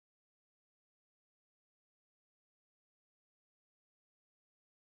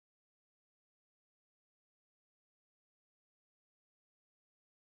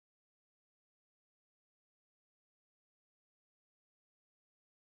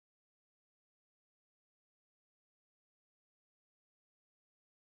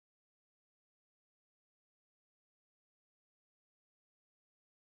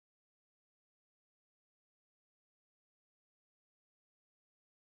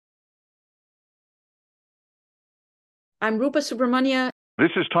I'm Rupa Subramania.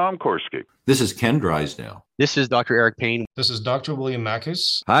 This is Tom Korski. This is Ken Drysdale. This is Dr. Eric Payne. This is Dr. William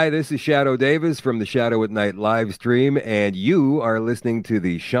Mackis. Hi, this is Shadow Davis from the Shadow at Night live stream, and you are listening to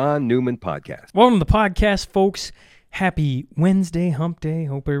the Sean Newman Podcast. Welcome to the podcast, folks. Happy Wednesday, hump day.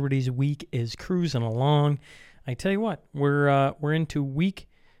 Hope everybody's week is cruising along. I tell you what, we're into week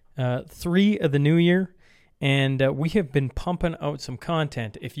 3 of the new year, and we have been pumping out some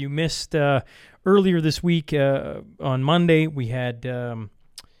content. If you missed earlier this week, on Monday, we had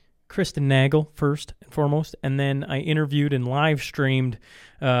Kristen Nagel first and foremost, and then I interviewed and live streamed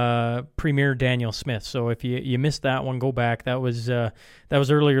Premier Daniel Smith. So if you missed that one, go back. That was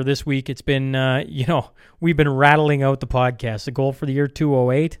earlier this week. It's been we've been rattling out the podcast. The goal for the year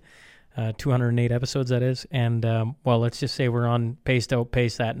 208, 208 episodes that is, and well, let's just say we're on pace to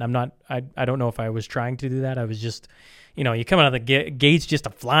outpace that. And I don't know if I was trying to do that. I was just, you come out of the gates just a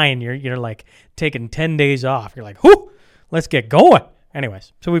flying. You're like taking 10 days off. You're like, whoo, let's get going.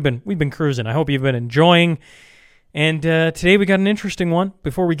 Anyways, so we've been cruising. I hope you've been enjoying. And today we got an interesting one.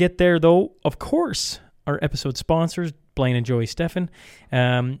 Before we get there, though, of course, our episode sponsors, Blaine and Joey Steffen,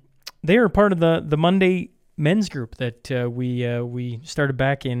 they are part of the Monday men's group that we started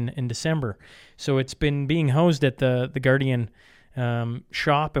back in December. So it's been being housed at the Guardian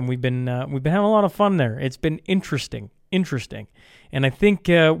shop, and we've been having a lot of fun there. It's been interesting. And I think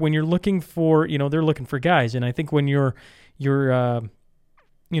when you're looking for, they're looking for guys, and I think when you're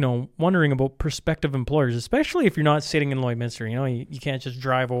wondering about prospective employers, especially if you're not sitting in Lloydminster, you can't just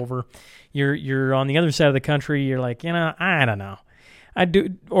drive over. You're on the other side of the country. You're like, I don't know. I do,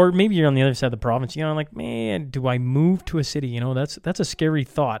 or maybe you're on the other side of the province. Like, man, do I move to a city? That's a scary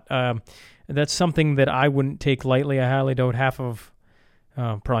thought. That's something that I wouldn't take lightly. I highly doubt half of,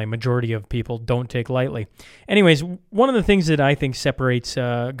 probably majority of people don't take lightly. Anyways, one of the things that I think separates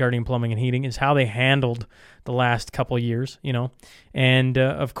Guardian Plumbing and Heating is how they handled the last couple of years, and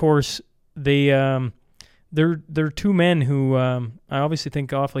of course they're two men who I obviously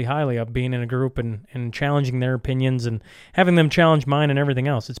think awfully highly of, being in a group and challenging their opinions and having them challenge mine and everything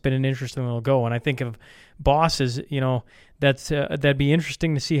else. It's been an interesting little go, and I think of bosses, that'd be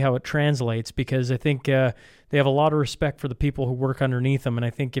interesting to see how it translates, because I think they have a lot of respect for the people who work underneath them, and I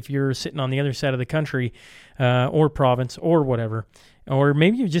think if you're sitting on the other side of the country or province or whatever, or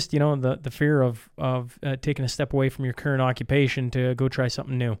maybe you just, the fear of taking a step away from your current occupation to go try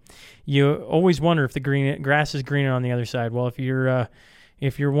something new. You always wonder if the grass is greener on the other side. Well, if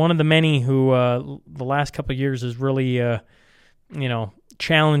you're one of the many who the last couple of years has really,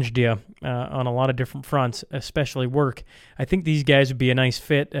 challenged you on a lot of different fronts, especially work, I think these guys would be a nice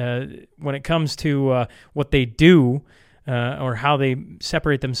fit when it comes to what they do. Or how they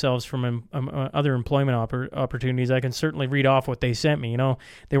separate themselves from other employment opportunities. I can certainly read off what they sent me.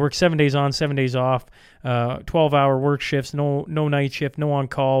 They work 7 days on, 7 days off, 12-hour work shifts, no night shift, no on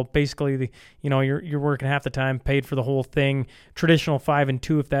call. Basically, you're working half the time, paid for the whole thing. Traditional 5 and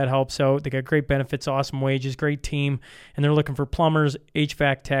 2 if that helps out. They got great benefits, awesome wages, great team, and they're looking for plumbers,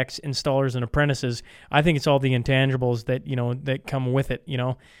 HVAC techs, installers, and apprentices. I think it's all the intangibles that that come with it.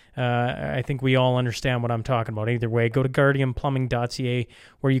 I think we all understand what I'm talking about. Either way, go to guardianplumbing.ca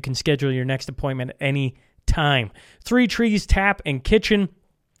where you can schedule your next appointment at any time. Three Trees Tap and Kitchen.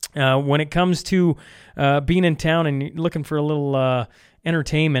 When it comes to being in town and you're looking for a little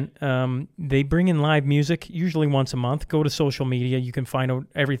entertainment, they bring in live music usually once a month. Go to social media. You can find out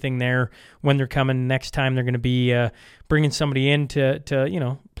everything there, when they're coming, next time they're going to be bringing somebody in to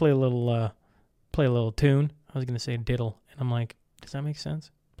play a little tune. I was going to say diddle, and I'm like, does that make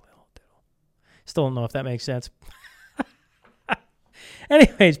sense? Still don't know if that makes sense.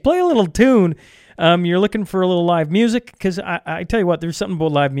 Anyways, play a little tune. You're looking for a little live music, because I tell you what, there's something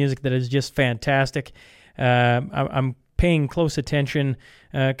about live music that is just fantastic. I'm paying close attention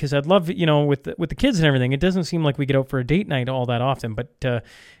because I'd love, with the kids and everything, it doesn't seem like we get out for a date night all that often. But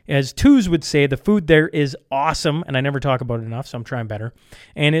as Twos would say, the food there is awesome, and I never talk about it enough, so I'm trying better.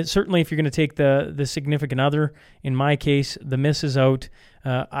 And it's certainly, if you're going to take the significant other, in my case, the missus out,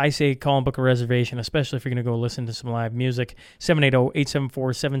 I say call and book a reservation, especially if you're going to go listen to some live music.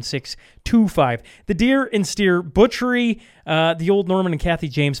 780-874-7625. The Deer and Steer Butchery, the old Norman and Kathy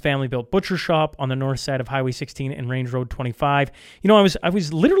James family-built butcher shop on the north side of Highway 16 and Range Road 25. I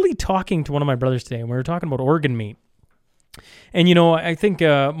was literally talking to one of my brothers today, and we were talking about organ meat. And, I think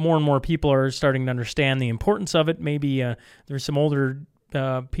more and more people are starting to understand the importance of it. Maybe there's some older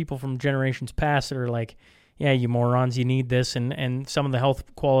people from generations past that are like, yeah, you morons, you need this, and some of the health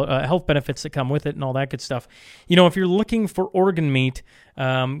benefits that come with it and all that good stuff. If you're looking for organ meat,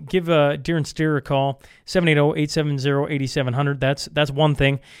 give Deer and Steer a call, 780-870-8700. That's one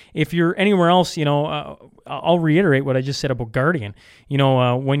thing. If you're anywhere else, I'll reiterate what I just said about Guardian.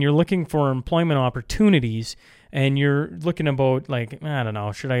 When you're looking for employment opportunities, and you're looking about, like, I don't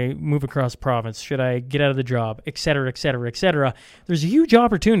know, should I move across the province? Should I get out of the job? Et cetera, et cetera, et cetera. There's a huge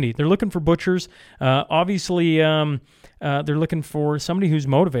opportunity. They're looking for butchers. Obviously, they're looking for somebody who's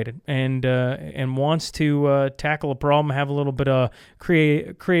motivated and wants to tackle a problem, have a little bit of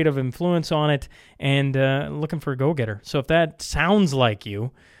creative influence on it, and looking for a go-getter. So if that sounds like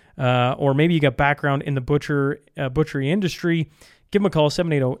you, or maybe you got background in the butchery industry, give them a call,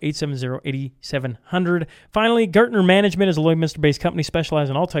 780-870-8700. Finally, Gartner Management is a Lloydminster-based company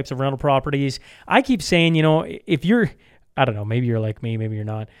specializing in all types of rental properties. I keep saying, if you're, I don't know, maybe you're like me, maybe you're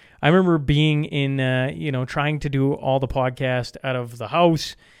not. I remember being in, trying to do all the podcast out of the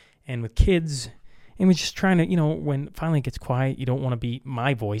house and with kids, and we're just trying to, when finally it gets quiet, you don't want to be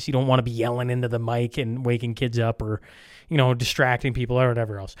my voice. You don't want to be yelling into the mic and waking kids up or, distracting people or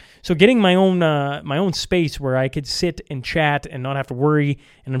whatever else. So getting my own space where I could sit and chat and not have to worry,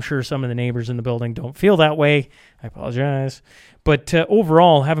 and I'm sure some of the neighbors in the building don't feel that way. I apologize. But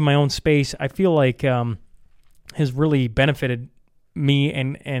overall, having my own space, I feel like has really benefited me.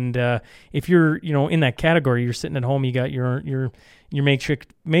 And if you're, in that category, you're sitting at home, you got your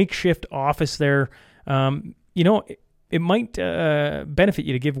makeshift office there, it might benefit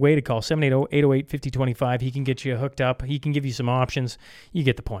you to give Wade a call, 780-808-5025. He can get you hooked up. He can give you some options. You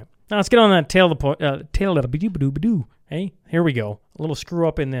get the point. Now let's get on that tail of the Hey, here we go. A little screw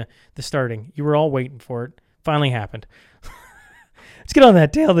up in the starting. You were all waiting for it. Finally happened. Let's get on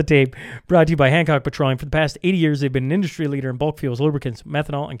that tail of the tape. Brought to you by Hancock Petroleum. For the past 80 years, they've been an industry leader in bulk fuels, lubricants,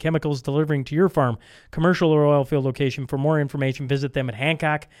 methanol, and chemicals delivering to your farm, commercial or oil field location. For more information, visit them at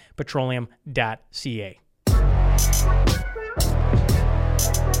hancockpetroleum.ca.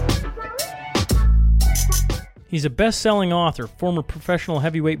 He's a best-selling author, former professional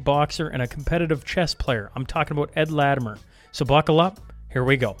heavyweight boxer, and a competitive chess player. I'm talking about Ed Latimer. So buckle up. Here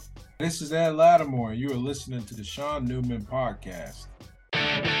we go. This is Ed Latimer. You are listening to the Sean Newman Podcast.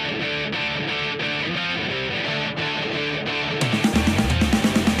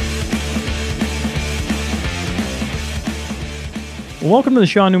 Welcome to the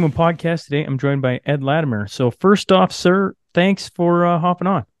Sean Newman Podcast. Today I'm joined by Ed Latimer. So first off, sir, thanks for hopping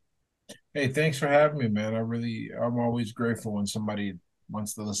on. Hey, thanks for having me, man. I'm always grateful when somebody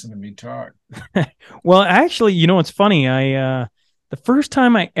wants to listen to me talk. Well, actually, it's funny. The first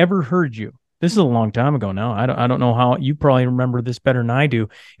time I ever heard you, this is a long time ago now. I don't know how you probably remember this better than I do.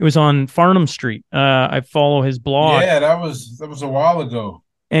 It was on Farnham Street. I follow his blog. Yeah, that was a while ago.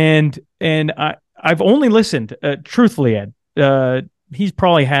 And I've only listened, truthfully, Ed. He's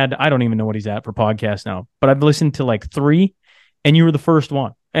probably had, I don't even know what he's at for podcasts now, but I've listened to like 3, and you were the first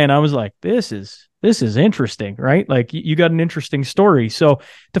one. And I was like, this is interesting, right? Like you got an interesting story. So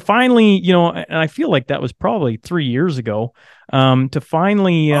to finally, and I feel like that was probably 3 years ago, to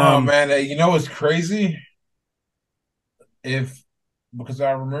finally. Oh man, what's crazy? Because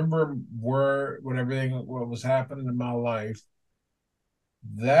I remember what was happening in my life.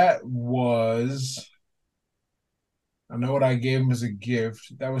 That was, I know what I gave him as a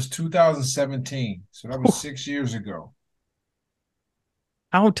gift. That was 2017. So that was 6 years ago.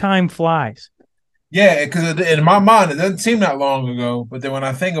 How time flies. Yeah, because in my mind, it doesn't seem that long ago. But then when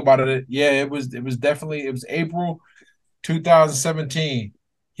I think about it, it was definitely April 2017.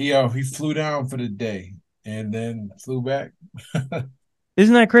 He flew down for the day and then flew back.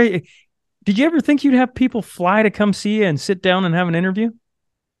 Isn't that great? Did you ever think you'd have people fly to come see you and sit down and have an interview?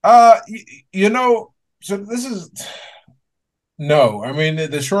 So this is no. I mean,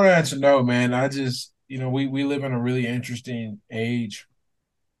 the short answer, no, man. I just, we live in a really interesting age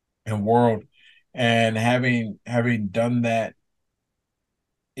and world, and having done that,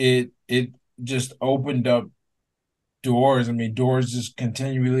 it just opened up doors. I mean, doors just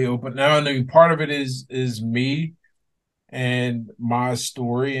continually open. Now, I mean, part of it is me and my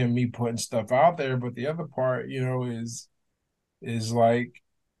story and me putting stuff out there, but the other part, is like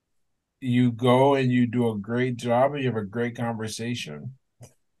you go and you do a great job and you have a great conversation,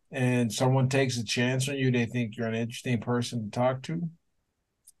 and someone takes a chance on you. They think you're an interesting person to talk to,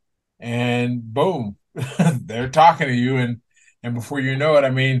 and boom, they're talking to you. And before you know it,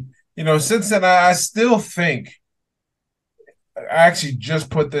 I mean, since then, I still think, I actually just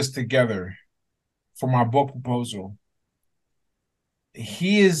put this together for my book proposal.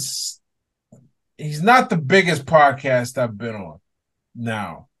 He's not the biggest podcast I've been on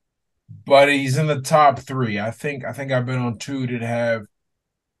now, but he's in the top three. I think I've been on two that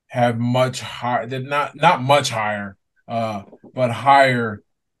have much higher, that not much higher, but higher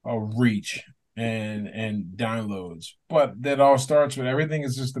reach and downloads. But that all starts with everything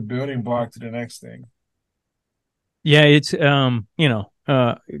is just a building block to the next thing. Yeah, it's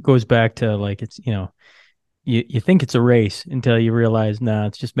it goes back to like it's you think it's a race until you realize nah,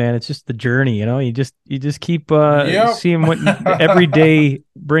 it's just man, it's just the journey, you just keep Yep. seeing what every day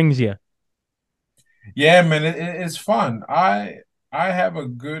brings you. Yeah, man, it's fun. I have a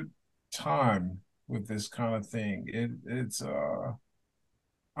good time with this kind of thing. It's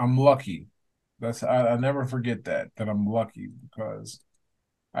I'm lucky. I never forget that I'm lucky because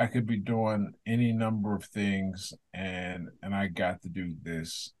I could be doing any number of things and I got to do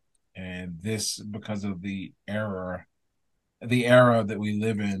this. And this because of the era that we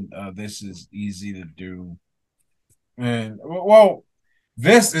live in, this is easy to do. And well,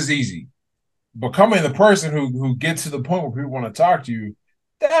 this is easy. Becoming the person who gets to the point where people want to talk to you,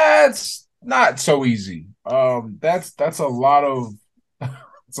 that's not so easy. That's a lot of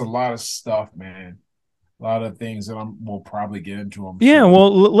it's a lot of stuff, man. A lot of things that we'll probably get into, I'm Yeah, sure.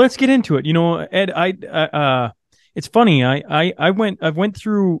 well, let's get into it. Ed, it's funny. I've went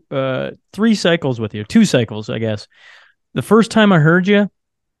through three cycles with you, two cycles, I guess. The first time I heard you,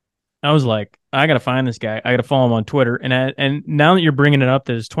 I was like, I gotta find this guy. I gotta follow him on Twitter. And now that you're bringing it up,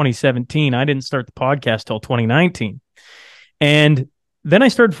 that it's 2017. I didn't start the podcast till 2019, and then I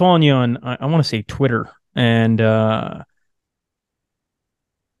started following you on I want to say Twitter, and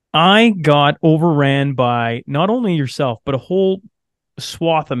I got overran by not only yourself but a whole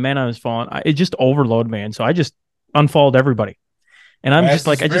swath of men I was following. It just overloaded, man. So I just unfollowed everybody, and I'm That's just the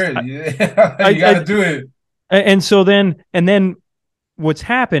like, spirit. Yeah. You got to do it. and so then what's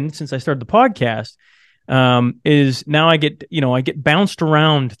happened since I started the podcast is now I get bounced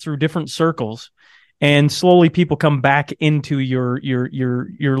around through different circles, and slowly people come back into your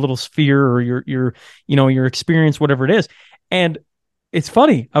little sphere or your experience, whatever it is. And it's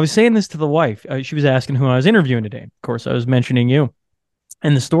funny. I was saying this to the wife. She was asking who I was interviewing today. Of course, I was mentioning you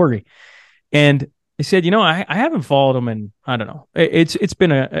and the story. And I said, I haven't followed him in, I don't know. It's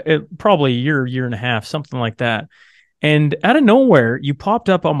been probably a year and a half, something like that. And out of nowhere, you popped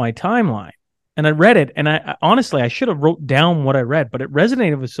up on my timeline, and I read it. And I honestly, I should have wrote down what I read, but it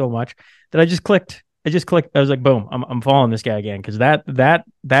resonated with so much that I just clicked. I just clicked. I was like, boom, I'm following this guy again because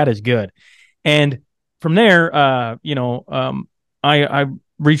that is good. And from there, I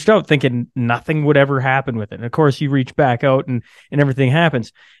reached out thinking nothing would ever happen with it. And of course, you reach back out and everything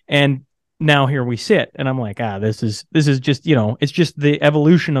happens. And now here we sit, and I'm like, this is just it's just the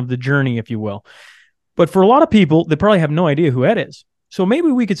evolution of the journey, if you will. But for a lot of people, they probably have no idea who Ed is. So maybe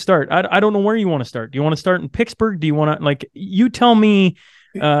we could start. I don't know where you want to start. Do you want to start in Pittsburgh? Do you want to, like, you tell me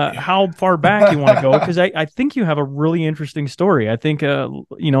how far back you want to go? Because I think you have a really interesting story. I think,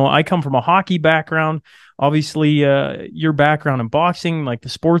 I come from a hockey background. Obviously, your background in boxing, like the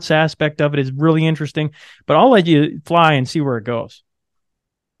sports aspect of it is really interesting. But I'll let you fly and see where it goes.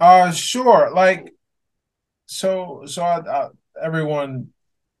 Sure. Like, everyone,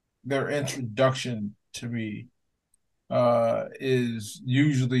 their introduction to me is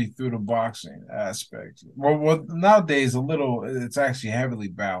usually through the boxing aspect. Well, nowadays it's actually heavily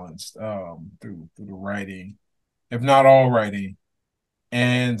balanced through the writing, if not all writing.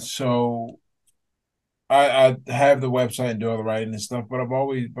 And so I have the website and do all the writing and stuff, but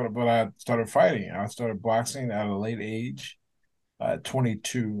but I started fighting. I started boxing at a late age,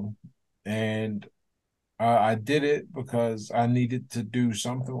 22, and I did it because I needed to do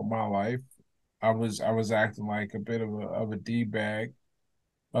something with my life. I was acting like a bit of a D bag,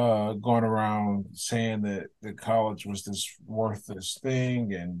 going around saying that college was this worthless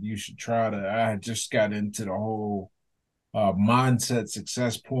thing, and you should try to. I had just got into the whole mindset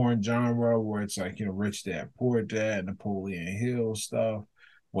success porn genre where it's like Rich Dad Poor Dad, Napoleon Hill stuff,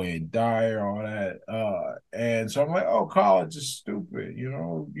 Wayne Dyer, all that. And so I'm like, oh, college is stupid.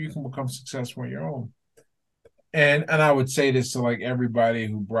 You can become successful on your own. And I would say this to like everybody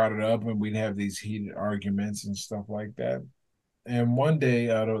who brought it up, and we'd have these heated arguments and stuff like that. And one day,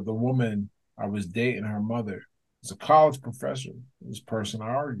 the woman I was dating, her mother was a college professor. This person I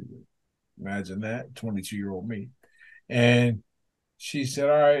argued with. Imagine that, 22-year-old me. And she said,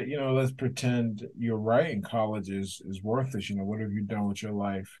 all right, let's pretend you're right and college is worthless. What have you done with your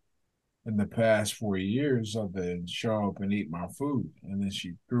life in the past 4 years other than show up and eat my food? And then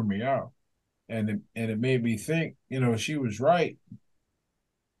she threw me out. And it made me think, she was right.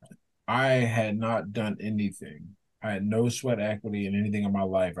 I had not done anything. I had no sweat equity in anything in my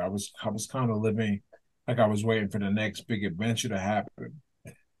life. I was kind of living like I was waiting for the next big adventure to happen.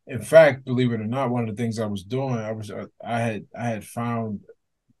 in fact, believe it or not, one of the things I was doing, I had found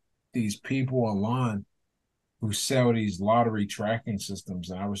these people online who sell these lottery tracking systems,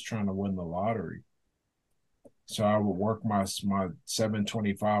 and I was trying to win the lottery. So I would work my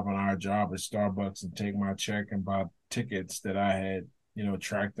 7.25 an hour job at Starbucks and take my check and buy tickets that I had,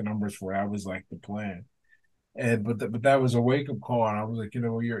 track the numbers for. That was like the plan. And but that was a wake up call, and I was like,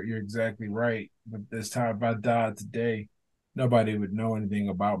 you're exactly right. But this time, if I died today, nobody would know anything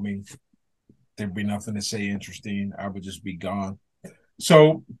about me. There'd be nothing to say interesting. I would just be gone.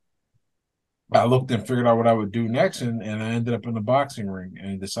 So I looked and figured out what I would do next, and I ended up in the boxing ring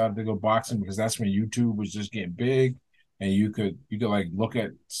and decided to go boxing because that's when YouTube was just getting big, and you could like look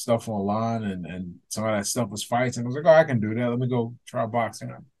at stuff online, and some of that stuff was fights, and I was like, oh, I can do that. Let me go try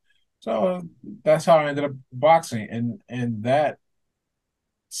boxing. So that's how I ended up boxing, and that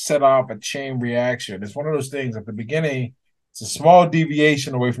set off a chain reaction. It's one of those things at the beginning, it's a small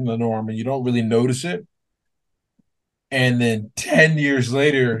deviation away from the norm, and you don't really notice it. And then 10 years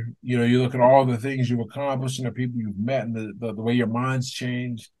later, you look at all the things you've accomplished and the people you've met and the way your mind's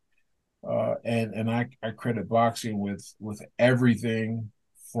changed. And I credit boxing with everything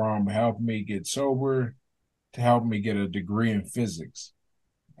from helping me get sober to helping me get a degree in physics.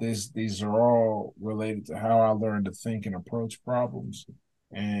 These are all related to how I learned to think and approach problems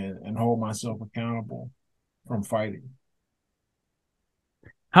and hold myself accountable from fighting.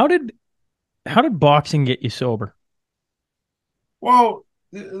 How did boxing get you sober? Well,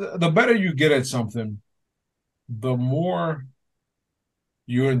 the better you get at something, the more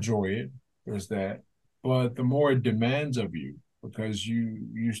you enjoy it. There's that, but the more it demands of you because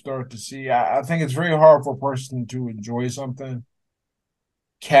you start to see. I think it's very hard for a person to enjoy something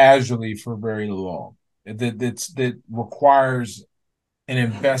casually for very long. That requires an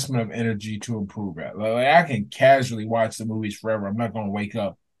investment of energy to improve at. Like I can casually watch the movies forever. I'm not going to wake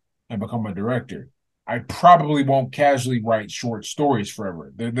up and become a director. I probably won't casually write short stories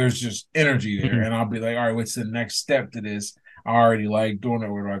forever. There's just energy there, and I'll be like, all right, what's the next step to this? I already like doing it.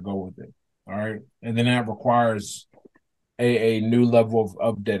 Where do I go with it? All right, and then that requires a new level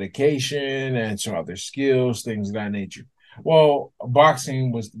of dedication and some other skills, things of that nature. Well,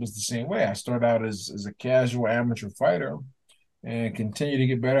 boxing was the same way. I started out as a casual amateur fighter and continue to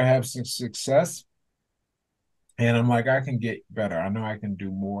get better, have some success. And I'm like, I can get better. I know I can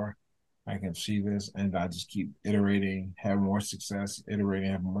do more. I can see this. And I just keep iterating, have more success, iterating,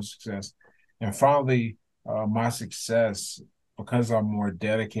 have more success. And finally, my success, because I'm more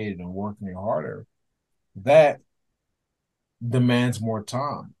dedicated and working harder, that demands more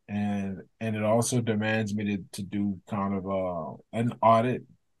time. And it also demands me to do kind of an audit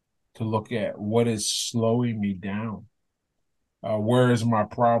to look at what is slowing me down. Where is my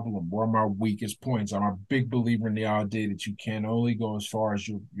problem? Where are my weakest points? I'm a big believer in the idea that you can only go as far as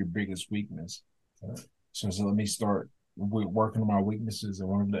your biggest weakness. So let me start working on my weaknesses,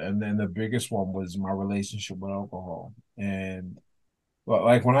 and then the biggest one was my relationship with alcohol. And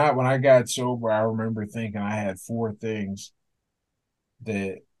like when I got sober, I remember thinking I had four things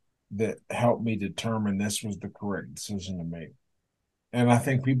that helped me determine this was the correct decision to make. And I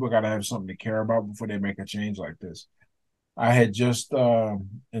think people got to have something to care about before they make a change like this. I had just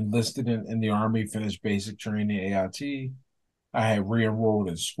enlisted in the Army, finished basic training, AIT. I had re-enrolled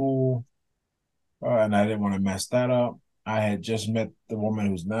in school, and I didn't want to mess that up. I had just met the woman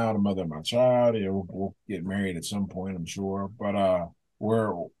who's now the mother of my child. We'll get married at some point, I'm sure. But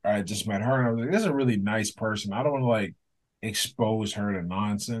where I just met her, and I was like, this is a really nice person. I don't want to like expose her to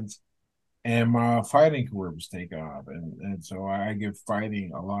nonsense. And my fighting career was taken off, and so I give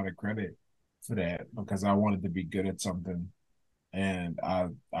fighting a lot of credit for that because I wanted to be good at something, and I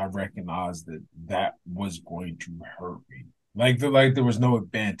recognized that was going to hurt me. Like there was no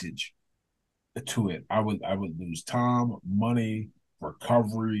advantage to it. I would lose time, money,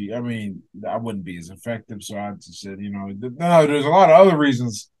 recovery. I mean, I wouldn't be as effective. So I just said, no, there's a lot of other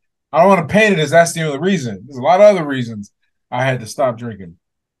reasons. I don't want to paint it as that's the only reason. There's a lot of other reasons I had to stop drinking.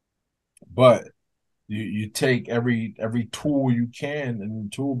 But you take every tool you can in the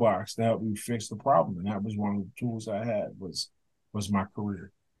toolbox to help you fix the problem, and that was one of the tools I had was my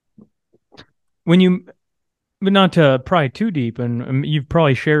career. But not to pry too deep, and you've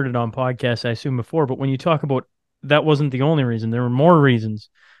probably shared it on podcasts, I assume, before, but when you talk about that wasn't the only reason, there were more reasons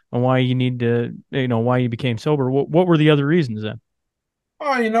on why you need to, why you became sober. What were the other reasons then?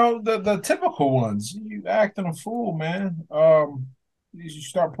 Oh, the typical ones. You acting a fool, man. You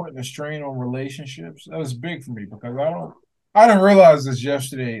start putting a strain on relationships. That was big for me because I didn't realize this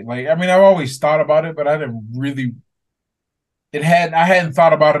yesterday. Like, I mean, I've always thought about it, but I didn't really. I hadn't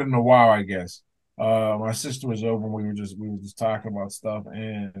thought about it in a while, I guess. My sister was over and we were just talking about stuff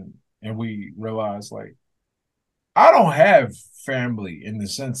and we realized like I don't have family in the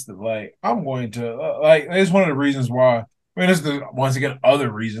sense that like I'm going to like it's one of the reasons why I mean there's the once again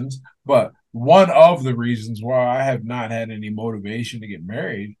other reasons, but one of the reasons why I have not had any motivation to get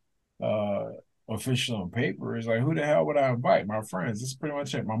married uh official on paper is like who the hell would I invite? My friends. This is pretty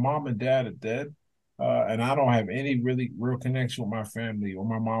much it. My mom and dad are dead. And I don't have any really real connection with my family or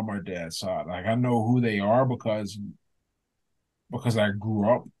my mom or dad side. Like I know who they are because I grew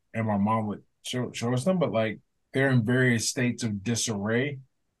up and my mom would show us them, but like they're in various states of disarray,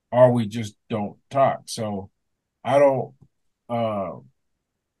 or we just don't talk. So I don't uh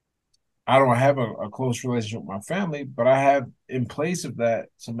I don't have a close relationship with my family, but I have in place of that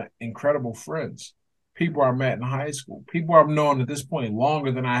some incredible friends. People I met in high school, people I've known at this point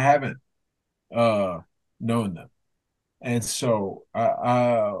longer than I haven't uh known them. And so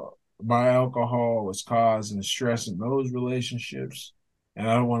my alcohol was causing stress in those relationships. And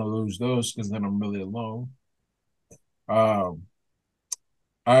I don't want to lose those because then I'm really alone. Um,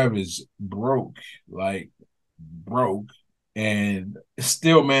 I was broke, like broke, and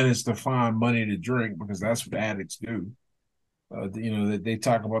still managed to find money to drink because that's what addicts do. They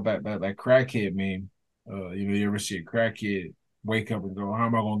talk about that crackhead meme. You ever see a crackhead wake up and go, "How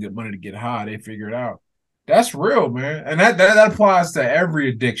am I going to get money to get high?" They figure it out. That's real, man, and that applies to every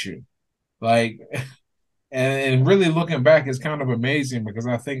addiction. Like, and really looking back is kind of amazing because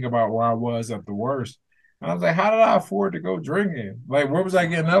I think about where I was at the worst. And I was like, how did I afford to go drinking? Like, where was I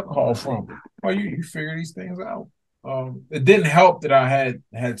getting alcohol from? Well, you figure these things out. It didn't help that I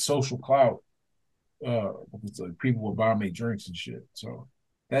had social clout. Because like people would buy me drinks and shit. So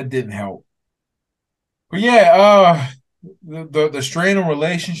that didn't help. But yeah, the strain of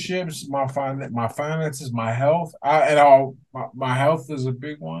relationships, my finances, my health, my health is a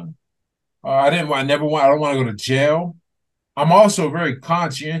big one. I don't want to go to jail. I'm also a very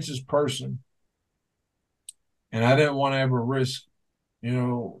conscientious person, and I didn't want to ever risk,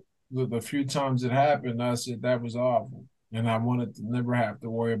 the few times it happened, I said that was awful, and I wanted to never have to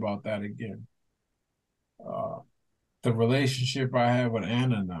worry about that again. Uh, the relationship I have with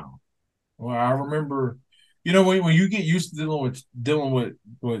Anna now. Well, I remember, when you get used to dealing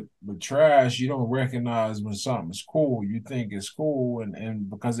with trash, you don't recognize when something's cool. You think it's cool, and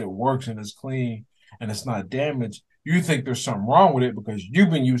because it works and it's clean and it's not damaged, you think there's something wrong with it because you've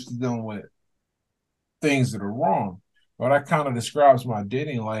been used to dealing with things that are wrong. But that kind of describes my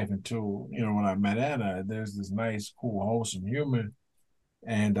dating life until when I met Anna. There's this nice, cool, wholesome human,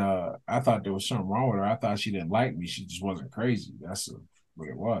 and I thought there was something wrong with her. I thought she didn't like me. She just wasn't crazy. That's what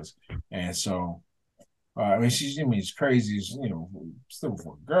it was. And so, she's crazy, still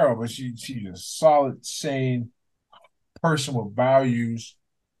for a girl, but she's a solid, sane person with values,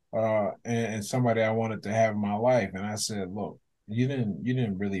 and somebody I wanted to have in my life. And I said, look, you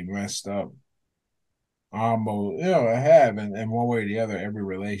didn't really messed up. Almost, I have, and one way or the other, every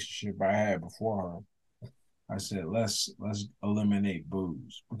relationship I had before her. I said, let's eliminate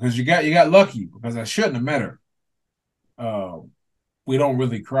booze because you got lucky because I shouldn't have met her. Uh, we don't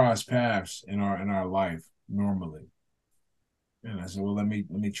really cross paths in our life normally. And I said, well, let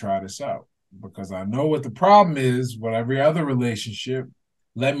me try this out because I know what the problem is with every other relationship.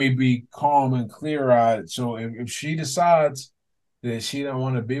 Let me be calm and clear eyed. So if she decides that she don't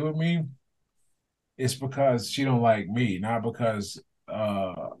want to be with me, it's because she don't like me, not because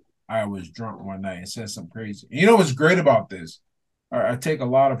I was drunk one night and said something crazy. You know what's great about this? I take a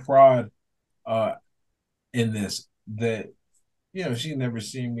lot of pride uh, in this that she never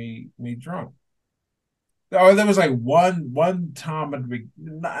seen me drunk. Oh, there was like one time at the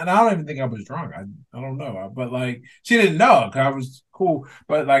beginning, and I don't even think I was drunk. I don't know, but like she didn't know because I was cool.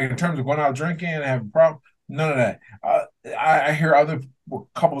 But like in terms of going out drinking and having a problem, none of that. I hear other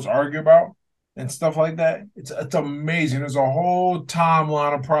couples argue about and stuff like that. It's amazing. There's a whole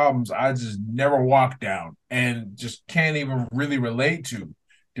timeline of problems I just never walked down and just can't even really relate to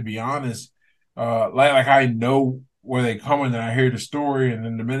be honest. Like I know where they coming and I hear the story, and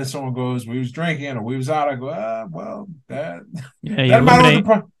then the minute someone goes, "We was drinking" or "We was out," I go, well, that Yeah, you that might was the eliminate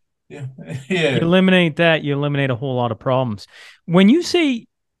problem. Yeah, you yeah. eliminate that, you eliminate a whole lot of problems. When you say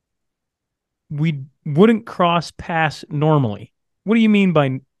we wouldn't cross paths normally, what do you mean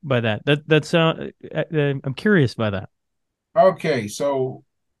by that? I'm curious by that. Okay, so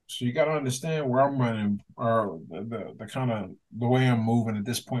you got to understand where I'm running, or the kind of the way I'm moving at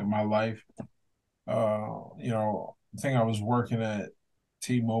this point in my life. I think I was working at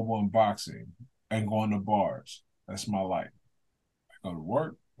T-Mobile and boxing and going to bars. That's my life. I go to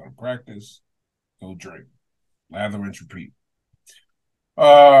work, go to practice, go drink, lather and repeat.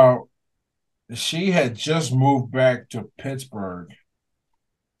 Uh, she had just moved back to Pittsburgh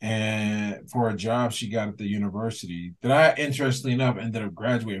and for a job she got at the university that I, interestingly enough, ended up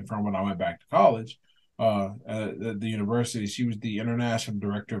graduating from when I went back to college. At the university, she was the international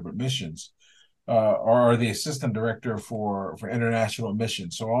director of admissions, or the assistant director for international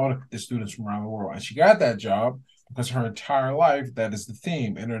admissions. So all the students from around the world, and she got that job because her entire life that is the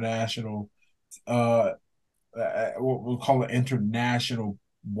theme: international. Uh, what we'll call it international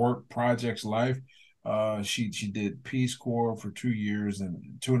work projects life. She did Peace Corps for 2 years and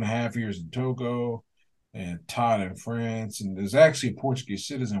 2.5 years in Togo and taught in France. And there's actually a Portuguese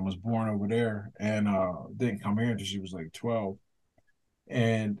citizen was born over there and didn't come here until she was like 12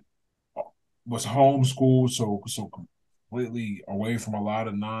 and was homeschooled. So completely away from a lot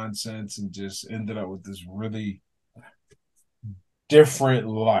of nonsense and just ended up with this really different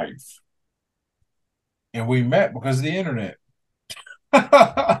life. And we met because of the internet.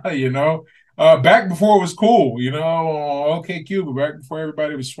 you know, back before it was cool, OK Cuba, back before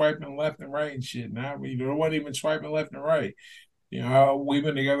everybody was swiping left and right and shit. Now we don't want even swiping left and right. We've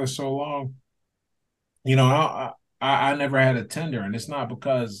been together so long. I never had a Tinder, and it's not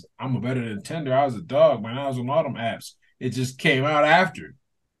because I'm a better than Tinder. I was a dog, man. I was on all them apps. It just came out after.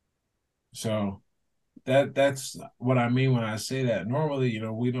 So that's what I mean when I say that. Normally,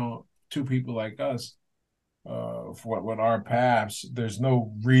 we don't two people like us for with our paths, there's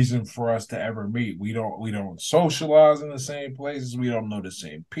no reason for us to ever meet. We don't socialize in the same places. We don't know the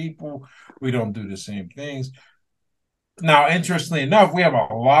same people. We don't do the same things. Now, interestingly enough, we have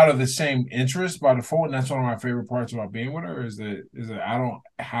a lot of the same interests by default, and that's one of my favorite parts about being with her is that I don't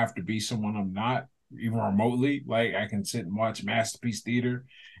have to be someone I'm not, even remotely. Like I can sit and watch Masterpiece Theater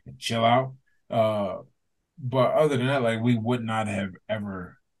and chill out. But other than that, like we would not have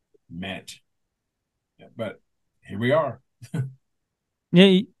ever met. But here we are.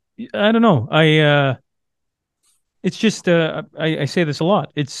 Yeah, I don't know. It's just I say this a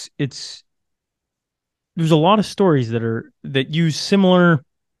lot. It's there's a lot of stories that use similar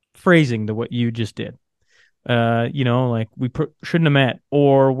phrasing to what you just did. Like shouldn't have met,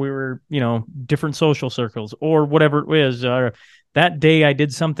 or we were, different social circles, or whatever it was. Or that day I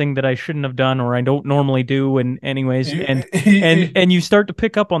did something that I shouldn't have done, or I don't normally do. And anyways, and you start to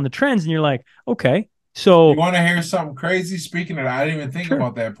pick up on the trends, and you're like, okay, so you want to hear something crazy? Speaking of that, I didn't even think sure.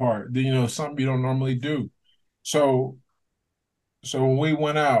 about that part. Something you don't normally do. So when we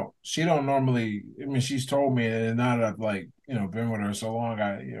went out, she don't normally. I mean, she's told me, and now that I've been with her so long,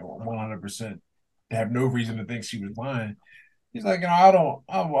 I 100% have no reason to think she was lying. He's like, I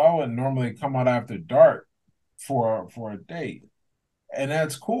wouldn't normally come out after dark for a date, and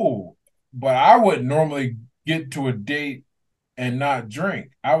that's cool. But I wouldn't normally get to a date and not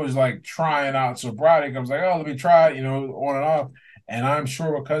drink. I was like trying out sobriety. I was like, oh, let me try it, on and off. And I'm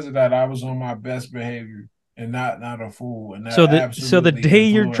sure because of that, I was on my best behavior and not a fool. And that So the day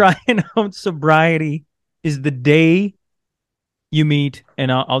you're trying out sobriety is the day you meet,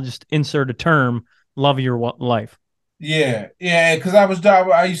 and I'll just insert a term, love of your life. Yeah, because I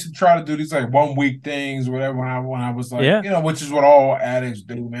used to try to do these like 1 week things, or whatever. When I was like, which is what all addicts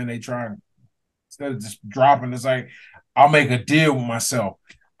do, man. They try instead of just dropping. It's like I'll make a deal with myself.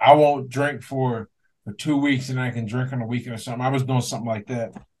 I won't drink for 2 weeks, and I can drink on a weekend or something. I was doing something like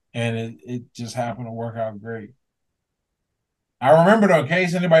that, and it just happened to work out great. I remember though, in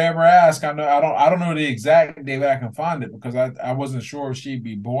case anybody ever asks, I don't know the exact day that I can find it because I wasn't sure if she'd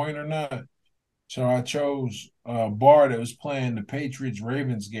be born or not. So I chose a bar that was playing the Patriots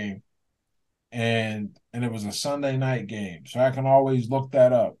Ravens game, and it was a Sunday night game. So I can always look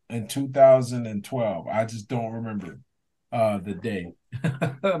that up in 2012. I just don't remember the day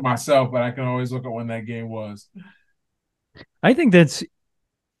myself, but I can always look at when that game was. I think that's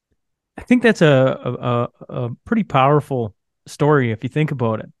a pretty powerful story if you think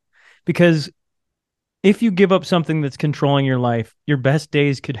about it, because if you give up something that's controlling your life, your best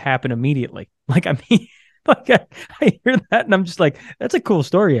days could happen immediately. Like, I mean, like I hear that and I'm just like, that's a cool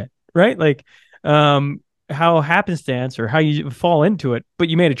story, right? Like, how happenstance or how you fall into it, but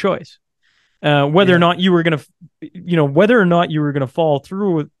you made a choice. Whether or not you were gonna fall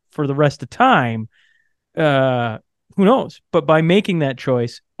through for the rest of time, who knows? But by making that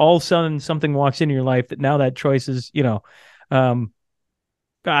choice, all of a sudden something walks into your life that now that choice is,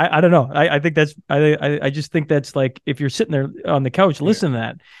 I don't know. I think I just think that's like if you're sitting there on the couch listening to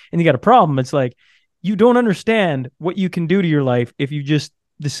that and you got a problem, it's like you don't understand what you can do to your life if you just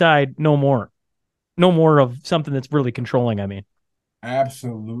decide no more of something that's really controlling. I mean,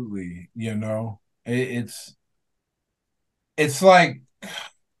 absolutely. It's like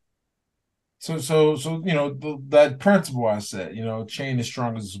so that principle I said, chain is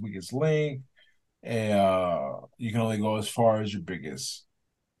strong as its weakest link. You can only go as far as your biggest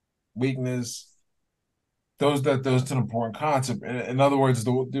weakness. Those an important concept. In other words,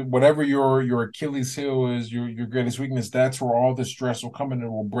 whatever your Achilles heel is, your greatest weakness, that's where all the stress will come in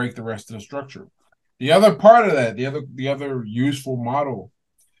and will break the rest of the structure. The other part of that, the other useful model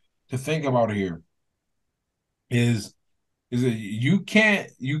to think about here is that you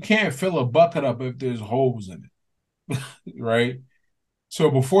can't fill a bucket up if there's holes in it, right? So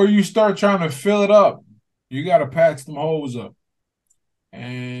before you start trying to fill it up, you got to patch them holes up,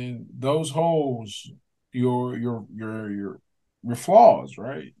 and those holes, your flaws,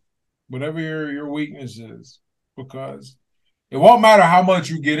 right? Whatever your weakness is, because it won't matter how much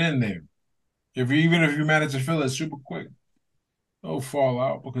you get in there. Even if you manage to fill it super quick, it'll fall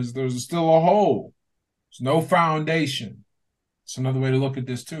out because there's still a hole. There's no foundation. It's another way to look at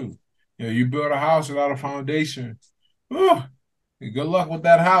this too. You build a house without a foundation. Oh, good luck with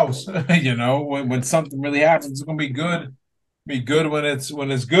that house. When something really happens, it's gonna be good. Be good when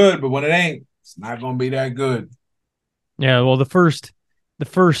it's good, but when it ain't, it's not gonna be that good. Yeah, well, the first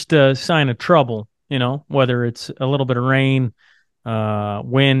sign of trouble, whether it's a little bit of rain,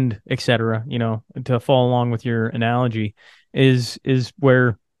 wind, etc., to follow along with your analogy, is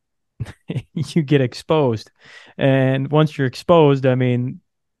where you get exposed. And once you're exposed, I mean,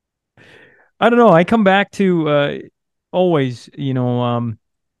 I don't know. I come back to always,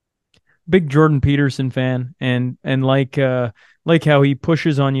 big Jordan Peterson fan, and like how he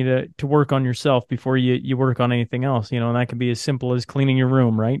pushes on you to work on yourself before you work on anything else. And that can be as simple as cleaning your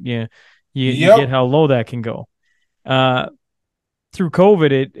room, right? You get Yep. how low that can go. Uh, Through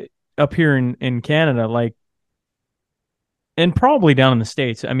COVID, it up here in Canada, like, and probably down in the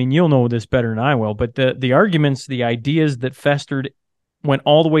States. I mean, you'll know this better than I will, but the arguments, the ideas that festered went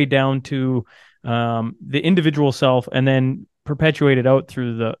all the way down to the individual self, and then perpetuated out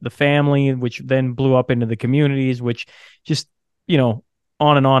through the family, which then blew up into the communities, which just,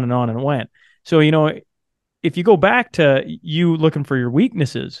 on and on and on and went. So, if you go back to you looking for your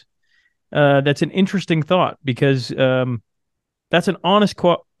weaknesses, that's an interesting thought, because that's an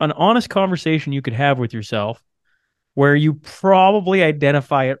honest conversation you could have with yourself, where you probably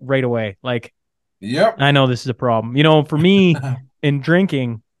identify it right away. Like, Yep. I know this is a problem. For me, in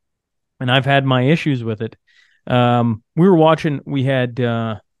drinking, and I've had my issues with it. We were watching.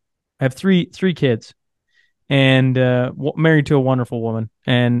 I have three kids, and married to a wonderful woman,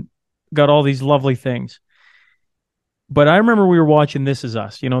 and got all these lovely things. But I remember we were watching This Is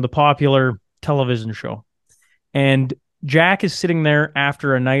Us, the popular television show, and Jack is sitting there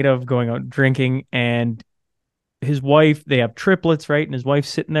after a night of going out drinking, and his wife, they have triplets, right? And his wife's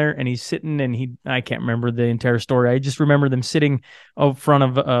sitting there, and he's sitting, and I can't remember the entire story. I just remember them sitting out front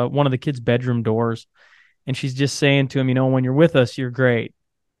of one of the kids' bedroom doors, and she's just saying to him, when you're with us, you're great,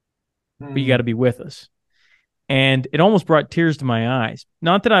 but you got to be with us. And it almost brought tears to my eyes.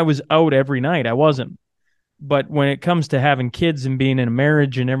 Not that I was out every night, I wasn't. But when it comes to having kids and being in a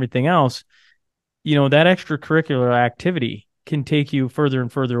marriage and everything else, that extracurricular activity can take you further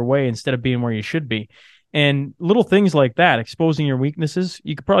and further away instead of being where you should be. And little things like that, exposing your weaknesses,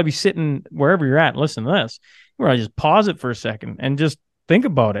 you could probably be sitting wherever you're at and listen to this. Where I just pause it for a second and just think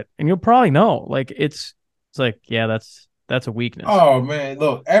about it, and you'll probably know. Like, it's like, yeah, that's a weakness. Oh man,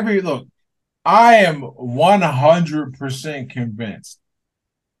 look, I am 100% convinced.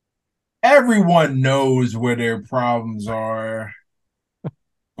 Everyone knows where their problems are,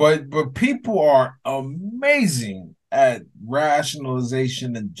 but people are amazing at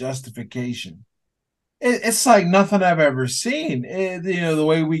rationalization and justification. It's like nothing I've ever seen. The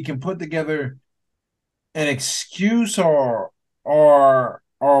way we can put together an excuse or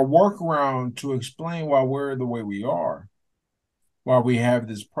workaround to explain why we're the way we are, why we have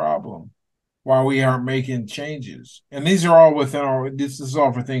this problem, why we aren't making changes. And these are all this is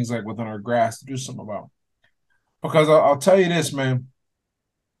all for things like within our grasp to do something about. Because I'll tell you this, man.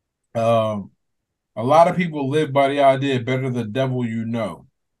 Um, a lot of people live by the idea better the devil you know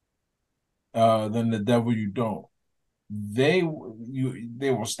than the devil you don't. They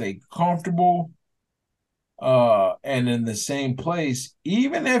will stay comfortable and in the same place,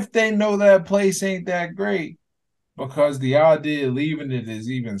 even if they know that place ain't that great, because the idea of leaving it is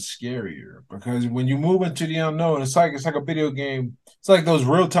even scarier. Because when you move into the unknown, it's like a video game. It's like those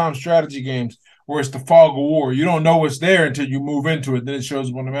real-time strategy games where it's the fog of war. You don't know what's there until you move into it, then it shows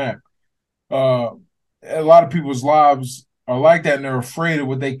up on the map. Uh, a lot of people's lives are like that, and they're afraid of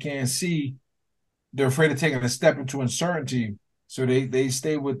what they can't see. They're afraid of taking a step into uncertainty, so they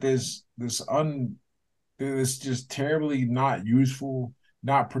stay with this just terribly not useful,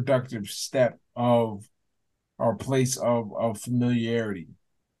 not productive step of or place of familiarity.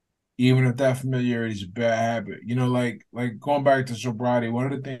 even if that familiarity is a bad habit. Like going back to sobriety, one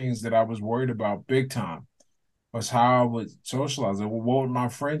of the things that I was worried about big time was how I would socialize. Like, well, what would my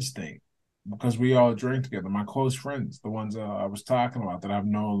friends think? Because we all drink together. My close friends, the ones I was talking about that I've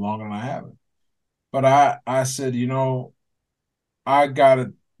known longer than I haven't. But I said, I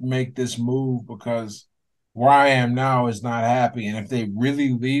gotta make this move because where I am now is not happy. And if they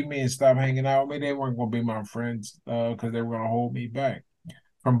really leave me and stop hanging out with me, they weren't gonna be my friends because they were gonna hold me back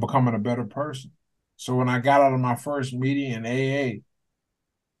from becoming a better person. So when I got out of my first meeting in AA,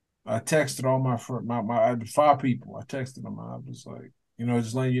 I texted all I had 5 people. I texted them. I was like,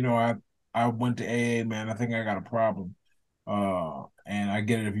 just letting you know, I went to AA, man. I think I got a problem. And I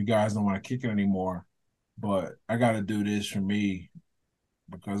get it if you guys don't want to kick it anymore, but I got to do this for me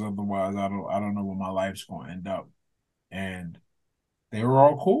because otherwise I don't know where my life's going to end up. And they were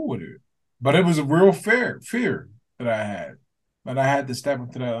all cool with it, but it was a real fear that I had. But I had to step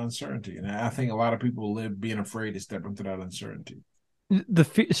into that uncertainty, and I think a lot of people live being afraid to step into that uncertainty.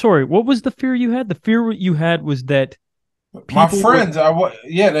 Sorry, what was the fear you had? The fear you had was that my friends, I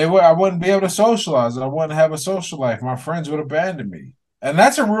wouldn't be able to socialize. I wouldn't have a social life. My friends would abandon me, and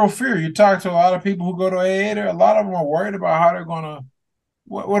that's a real fear. You talk to a lot of people who go to AA. A lot of them are worried about how they're gonna.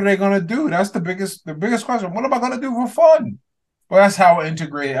 What are they gonna do? That's the biggest question. What am I gonna do for fun? Well, that's how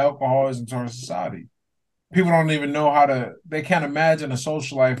integrated alcohol is into our society. People don't even know they can't imagine a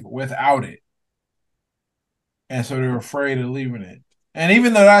social life without it. And so they're afraid of leaving it. And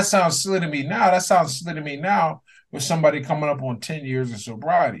even though that sounds silly to me now with somebody coming up on 10 years of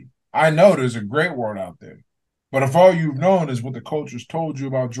sobriety. I know there's a great world out there. But if all you've known is what the culture's told you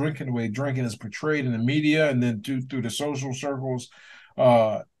about drinking, the way drinking is portrayed in the media and then through the social circles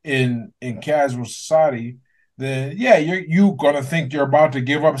in casual society, then yeah, you're gonna think you're about to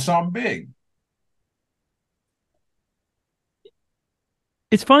give up something big.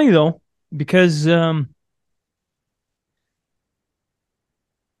 It's funny though, because in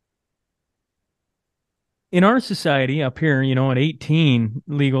our society up here, at 18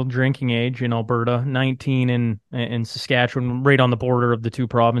 legal drinking age in Alberta, 19 in Saskatchewan, right on the border of the two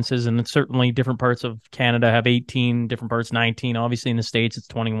provinces, and it's certainly different parts of Canada have 18, different parts 19. Obviously, in the States, it's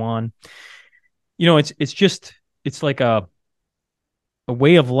 21. It's like a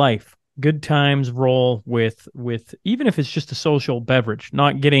way of life. Good times roll with even if it's just a social beverage,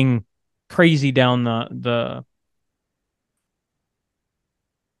 not getting crazy down the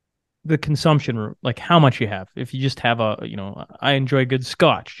consumption route, like how much you have. If you just have I enjoy good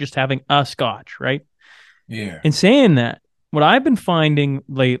scotch, just having a scotch, right? Yeah. In saying that, what I've been finding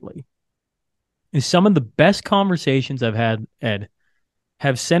lately is some of the best conversations I've had, Ed,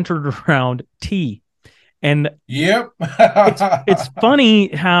 have centered around tea. And yep, it's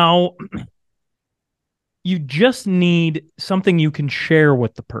funny how you just need something you can share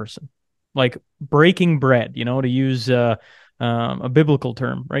with the person, like breaking bread, to use a biblical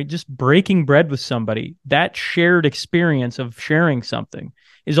term, right? Just breaking bread with somebody, that shared experience of sharing something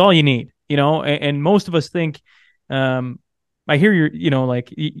is all you need, and most of us think, I hear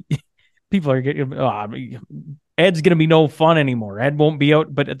people are getting, Ed's going to be no fun anymore. Ed won't be out.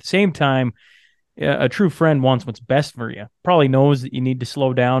 But at the same time, a true friend wants what's best for you, probably knows that you need to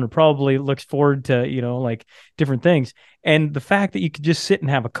slow down, and probably looks forward to, like different things. And the fact that you could just sit and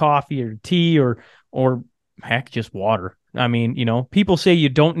have a coffee or tea or heck, just water. I mean, people say you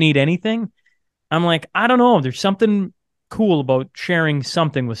don't need anything. I'm like, I don't know. There's something cool about sharing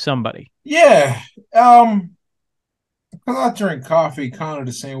something with somebody. Yeah. Because I drink coffee kind of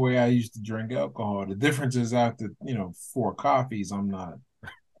the same way I used to drink alcohol. The difference is after, 4 coffees, I'm not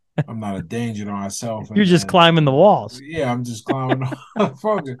a danger to myself. You're just climbing the walls. Yeah, I'm just climbing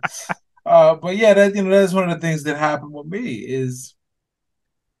the but yeah, that's one of the things that happened with me is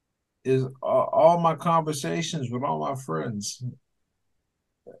all my conversations with all my friends.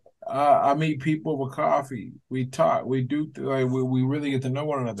 I meet people with coffee. We talk. We do we really get to know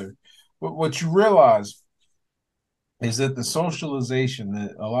one another. But what you realize is that the socialization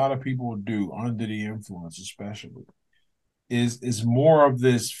that a lot of people do under the influence, especially, is more of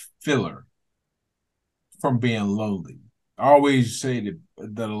this filler from being lonely. I always say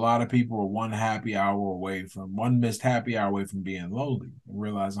that a lot of people are one missed happy hour away from being lonely and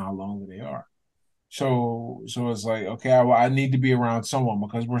realizing how lonely they are. So it's like, okay, I need to be around someone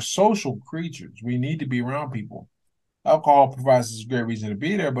because we're social creatures. We need to be around people. Alcohol provides us a great reason to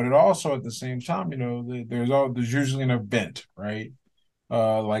be there, but it also at the same time, there's usually an event, right?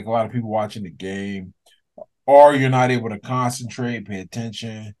 Like a lot of people watching the game, or you're not able to concentrate, pay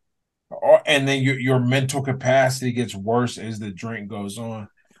attention, and then your mental capacity gets worse as the drink goes on,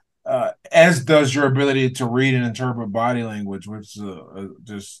 as does your ability to read and interpret body language, which is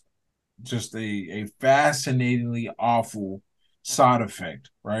just just a fascinatingly awful side effect,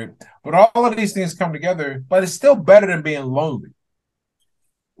 right? But all of these things come together, but it's still better than being lonely.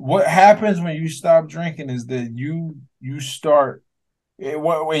 What happens when you stop drinking is that you start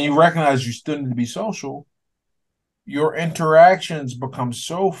when you recognize you still need to be social, your interactions become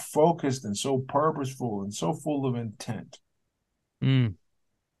so focused and so purposeful and so full of intent Mm.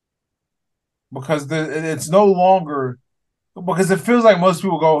 because it's no longer because it feels like most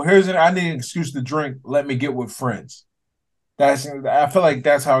people go, I need an excuse to drink, let me get with friends. I feel like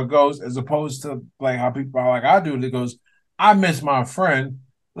that's how it goes, as opposed to like how people like I do. It goes, I miss my friend.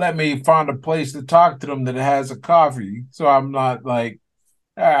 Let me find a place to talk to them that has a coffee, so I'm not like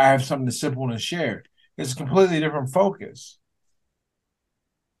I have something to sip on and share. It's a completely different focus.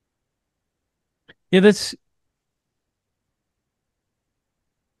 Yeah, that's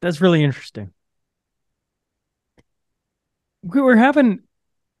really interesting. We were having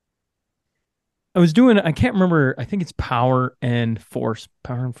I was doing I can't remember, I think it's Power and Force.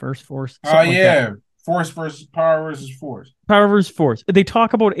 Power and First Force, Oh something like that. yeah, force versus power versus force. Power versus Force. They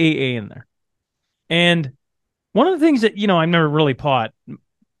talk about AA in there. And one of the things that, I've never really put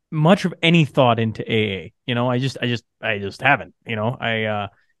much of any thought into AA. I just haven't,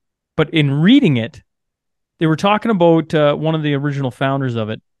 but in reading it, they were talking about one of the original founders of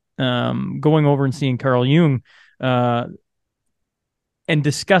it, going over and seeing Carl Jung, uh, and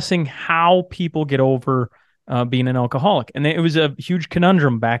discussing how people get over being an alcoholic. And it was a huge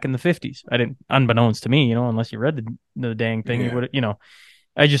conundrum back in the 50s. I didn't, unbeknownst to me, unless you read the dang thing, you would,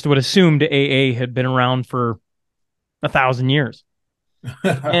 I just would assumed AA had been around for 1,000 years.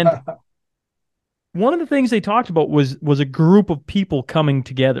 And one of the things they talked about was a group of people coming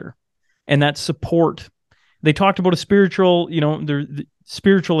together and that support. They talked about a spiritual, the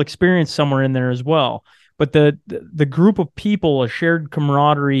spiritual experience somewhere in there as well. But the group of people, a shared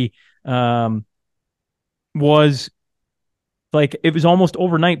camaraderie, was like it was almost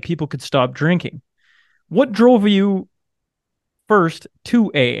overnight. People could stop drinking. What drove you first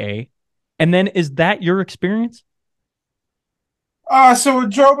to AA, and then is that your experience? So what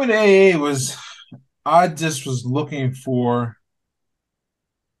drove me to AA was I just was looking for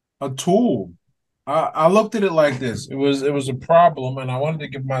a tool. I looked at it like this. It was a problem, and I wanted to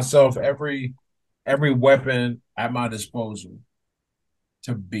give myself every weapon at my disposal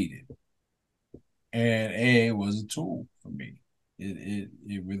to beat it. And AA was a tool for me. It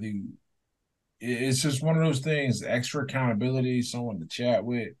really it's just one of those things, extra accountability, someone to chat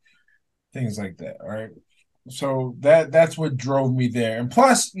with, things like that. All right. So that's what drove me there. And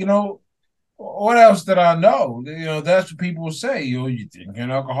plus, what else did I know? That's what people say. You think you're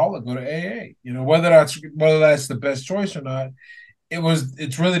an alcoholic, go to AA. Whether that's the best choice or not,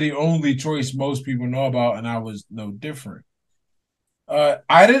 it's really the only choice most people know about, and I was no different.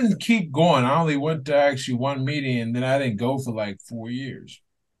 I didn't keep going. I only went to actually one meeting, and then I didn't go for like 4 years.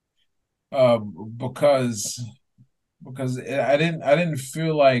 Uh, because I didn't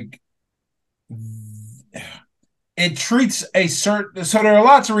feel like it treats a certain. So there are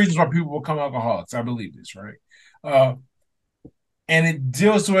lots of reasons why people become alcoholics. I believe this, right? Uh, and it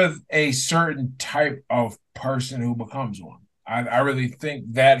deals with a certain type of person who becomes one. I really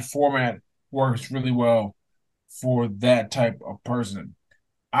think that format works really well for that type of person.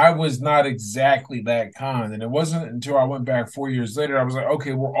 I was not exactly that kind. And it wasn't until I went back 4 years later, I was like,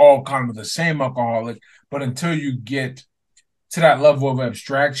 okay, we're all kind of the same alcoholic. But until you get to that level of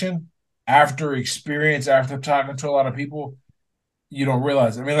abstraction, after experience, after talking to a lot of people, you don't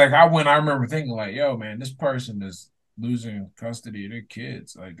realize. I mean, like I remember thinking like, yo, man, this person is losing custody of their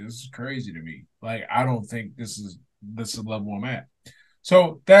kids. Like, this is crazy to me. Like, I don't think this is the level I'm at.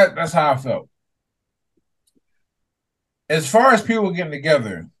 So that's how I felt. As far as people getting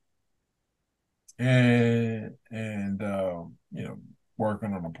together and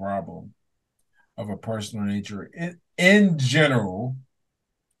working on a problem of a personal nature, in general,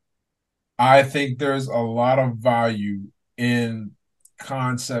 I think there's a lot of value in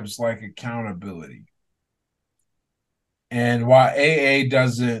concepts like accountability. And while AA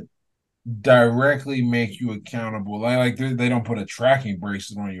doesn't directly make you accountable, like they don't put a tracking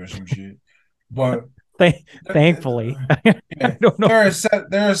bracelet on you or some shit, but Thankfully, I yeah, don't know. there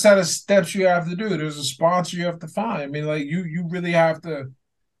are a set of steps you have to do. There's a sponsor you have to find. I mean, like you really have to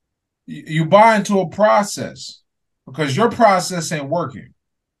you buy into a process because your process ain't working,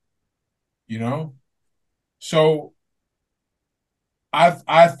 you know? So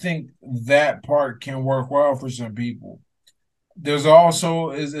I think that part can work well for some people. There's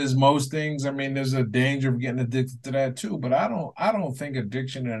also is most things. I mean, there's a danger of getting addicted to that too. But I don't think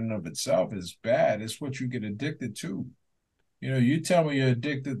addiction in and of itself is bad. It's what you get addicted to. You tell me you're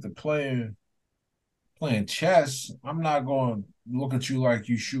addicted to playing chess. I'm not going to look at you like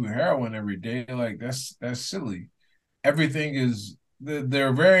you shoot heroin every day. Like that's silly. Everything is there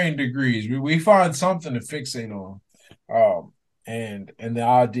are varying degrees. We find something to fixate on. And the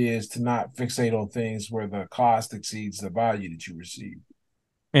idea is to not fixate on things where the cost exceeds the value that you receive.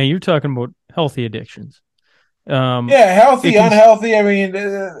 And you're talking about healthy addictions. Yeah, healthy, unhealthy. I mean,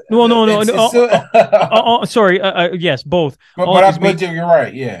 no, it's still... sorry. Yes, both. But you're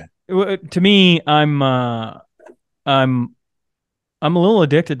right. Yeah. To me, I'm a little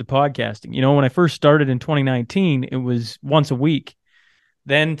addicted to podcasting. When I first started in 2019, it was once a week.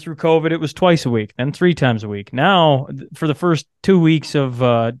 Then through COVID, it was twice a week, then 3 times a week. Now, for the first 2 weeks of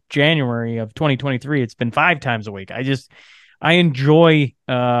January of 2023, it's been 5 times a week. I enjoy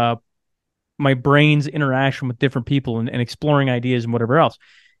my brain's interaction with different people and exploring ideas and whatever else.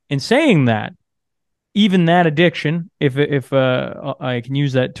 In saying that, even that addiction, if I can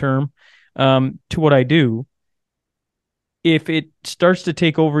use that term, to what I do, if it starts to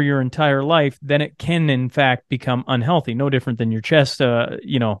take over your entire life, then it can in fact become unhealthy. No different than your chess, to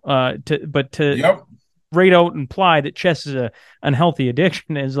Yep. rate out and imply that chess is a unhealthy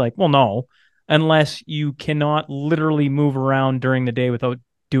addiction is like, well, no, unless you cannot literally move around during the day without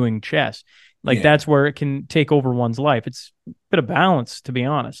doing chess. That's where it can take over one's life. It's a bit of balance, to be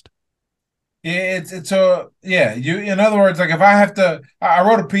honest. Yeah, you, in other words, like if I have to, I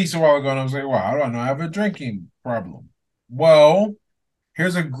wrote a piece a while ago and I was like, well, I don't know, I have a drinking problem. Well,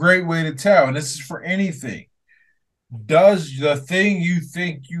 here's a great way to tell, and this is for anything. Does the thing you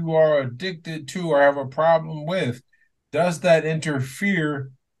think you are addicted to or have a problem with, does that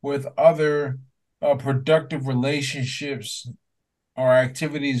interfere with other productive relationships or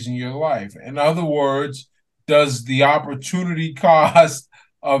activities in your life? In other words, does the opportunity cost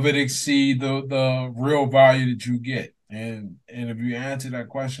of it exceed the real value that you get? And if you answer that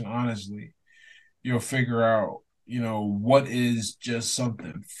question honestly, you'll figure out, what is just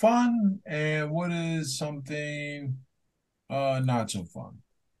something fun and what is something not so fun.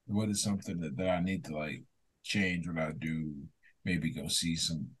 What is something that I need to like change what I do, maybe go see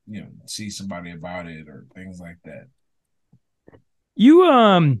somebody about it or things like that. You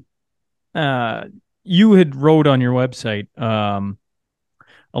you had wrote on your website,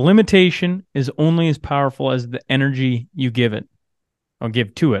 a limitation is only as powerful as the energy you give it, or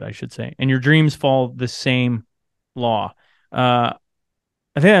give to it, I should say. And your dreams follow the same law. I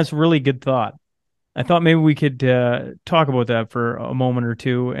think that's a really good thought. I thought maybe we could talk about that for a moment or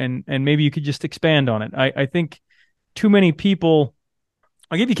two, and maybe you could just expand on it. I think too many people.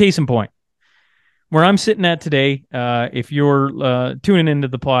 I'll give you case in point. Where I'm sitting at today, if you're tuning into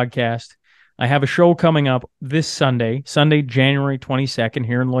the podcast, I have a show coming up this Sunday, January 22nd,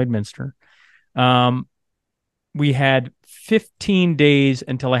 here in Lloydminster. We had 15 days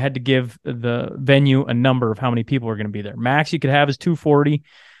until I had to give the venue a number of how many people are going to be there. Max you could have is 240.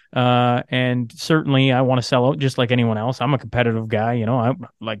 And certainly I want to sell out just like anyone else. I'm a competitive guy,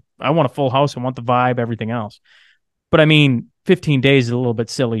 I want a full house. I want the vibe, everything else. But I mean, 15 days is a little bit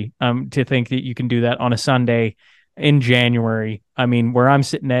silly to think that you can do that on a Sunday in January. I mean, where I'm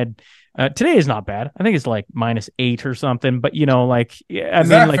sitting at today is not bad. I think it's like -8 or something. But is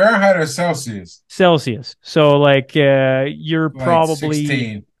that Fahrenheit or Celsius? Celsius. So you're like probably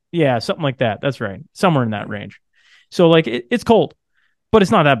 16. Yeah, something like that. That's right, somewhere in that range. So it's cold, but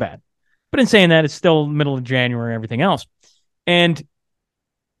it's not that bad. But in saying that, it's still middle of January, everything else, and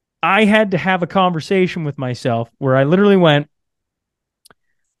I had to have a conversation with myself where I literally went,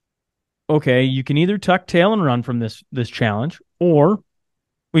 okay, you can either tuck tail and run from this challenge, or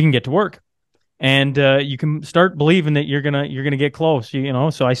we can get to work. And you can start believing that you're gonna get close.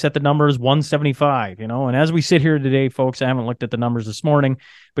 So I set the number as 175. And as we sit here today, folks, I haven't looked at the numbers this morning,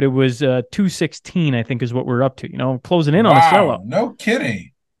 but it was 216, I think, is what we're up to. Closing in on a sellout. No kidding.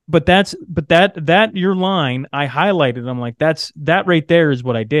 But that your line, I highlighted. I'm like, that right there is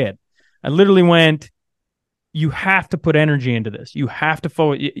what I did. I literally went, you have to put energy into this. You have to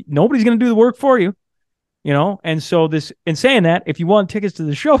focus. Nobody's going to do the work for you, And so in saying that, if you want tickets to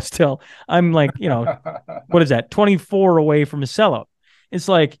the show still, I'm like, what is that? 24 away from a sellout. It's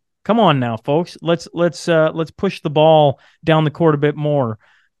like, come on now, folks. Let's push the ball down the court a bit more.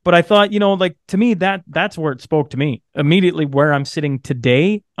 But I thought, to me, that's where it spoke to me immediately. Where I'm sitting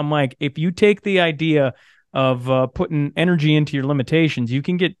today, I'm like, if you take the idea of putting energy into your limitations, you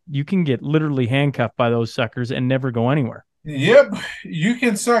can get literally handcuffed by those suckers and never go anywhere. Yep, you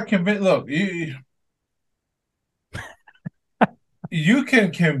can start convince. Look, you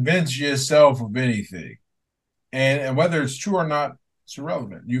can convince yourself of anything, and whether it's true or not, it's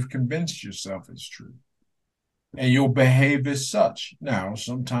irrelevant. You've convinced yourself it's true. and you'll behave as such. Now,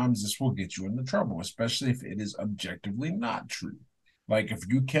 sometimes this will get you into trouble, especially if it is objectively not true. Like if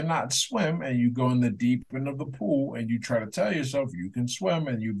you cannot swim and you go in the deep end of the pool and you try to tell yourself you can swim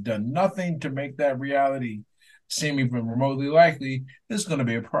and you've done nothing to make that reality seem even remotely likely, there's going to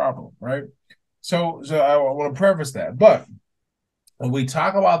be a problem, right? So I want to preface that. But when we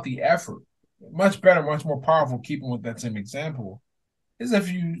talk about the effort, much better, much more powerful, keeping with that same example, is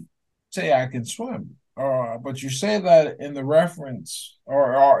if you say I can swim, but you say that in the reference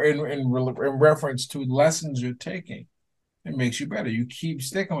or in reference to lessons you're taking, it makes you better. You keep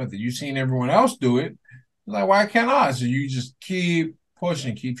sticking with it. You've seen everyone else do it. You're like, why can't I? So you just keep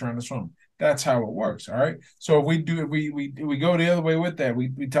pushing, keep trying to swim. That's how it works. All right. So if we do, we go the other way with that.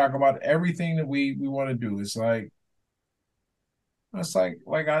 We talk about everything that we want to do. It's like I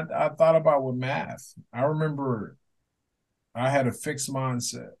thought about with math. I remember I had a fixed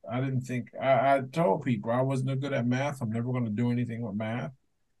mindset. I didn't think I told people I wasn't good at math. I'm never going to do anything with math.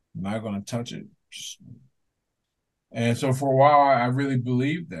 I'm not going to touch it. And so for a while, I really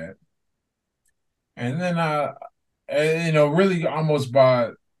believed that. And then, really almost by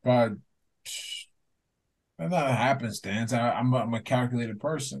not a happenstance, I'm a calculated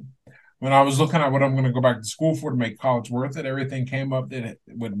person. When I was looking at what I'm going to go back to school for to make college worth it, everything came up that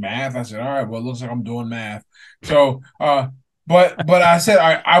with math. I said, all right, well, it looks like I'm doing math. So, but I said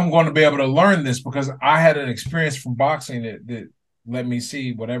I'm going to be able to learn this because I had an experience from boxing that let me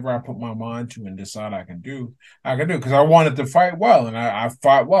see whatever I put my mind to and decide I can do because I wanted to fight well and I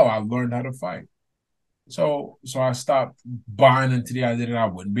fought well. I learned how to fight. So I stopped buying into the idea that I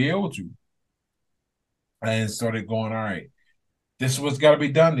wouldn't be able to, and started going, all right, this is what's got to be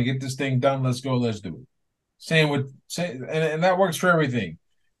done to get this thing done. Let's go. Let's do it. And that works for everything.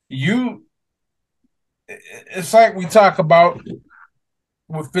 It's like we talk about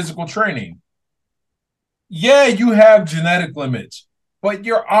with physical training. Yeah, you have genetic limits, but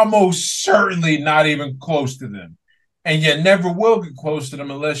you're almost certainly not even close to them. And you never will get close to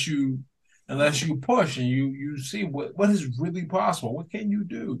them unless you push and you see what is really possible. What can you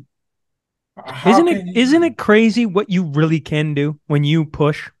do? Isn't it crazy what you really can do when you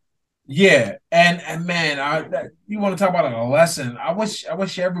push? Yeah, and man, you want to talk about a lesson? I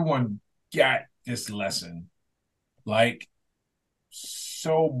wish everyone got this lesson, like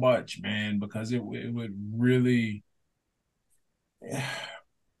so much, man, because it would really.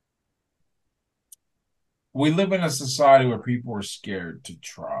 We live in a society where people are scared to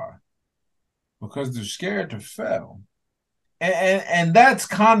try because they're scared to fail. And that's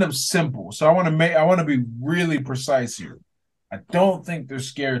kind of simple. So I want to be really precise here. I don't think they're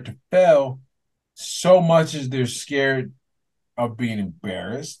scared to fail so much as they're scared of being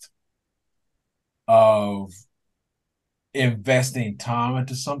embarrassed, of investing time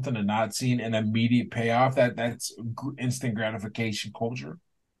into something and not seeing an immediate payoff. That's instant gratification culture.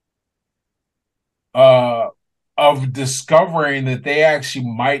 Of discovering that they actually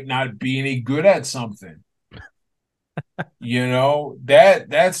might not be any good at something.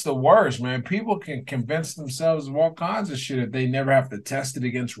 That's the worst, man. People can convince themselves of all kinds of shit if they never have to test it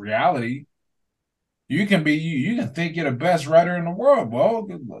against reality. You can think you're the best writer in the world. Well,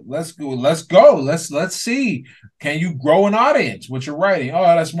 let's go. Let's see. Can you grow an audience with your writing? Oh,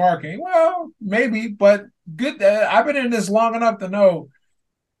 that's marketing. Well, maybe, but good. I've been in this long enough to know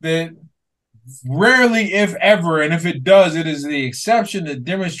that rarely, if ever, and if it does, it is the exception that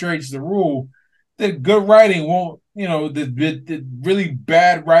demonstrates the rule that good writing won't. The really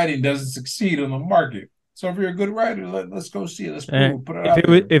bad writing doesn't succeed on the market. So if you're a good writer, let's go see it. Let's put it out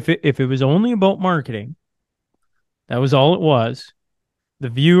there. If it was only about marketing, that was all it was. The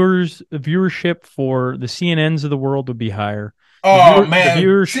viewership for the CNNs of the world would be higher. The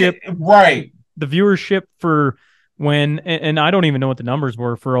viewership, right? The viewership for when, and I don't even know what the numbers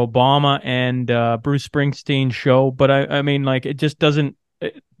were for Obama and Bruce Springsteen's show, but I mean, like, it just doesn't.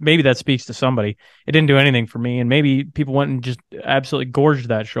 Maybe that speaks to somebody. It didn't do anything for me, and maybe people went and just absolutely gorged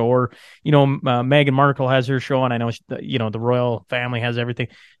that show. Or, Meghan Markle has her show, and I know, the royal family has everything.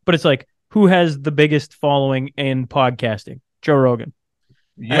 But it's like, who has the biggest following in podcasting? Joe Rogan.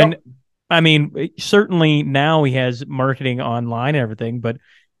 Yep. And I mean, certainly now he has marketing online and everything, but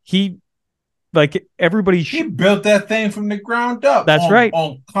he built that thing from the ground up. That's right.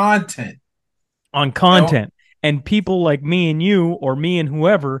 On content. And people like me and you, or me and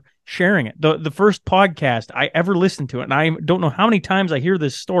whoever, sharing it. The first podcast I ever listened to, and I don't know how many times I hear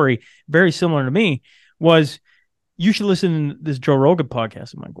this story, very similar to me, was, you should listen to this Joe Rogan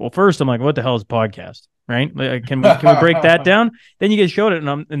podcast. I'm like, well, first, what the hell is a podcast, right? Can we break that down? Then you guys showed it,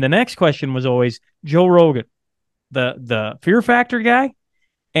 and the next question was always, Joe Rogan, the Fear Factor guy,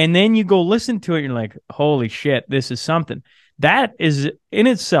 and then you go listen to it, you're like, holy shit, this is something. That is in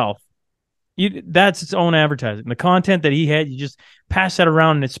itself, that's its own advertising. The content that he had, you just pass that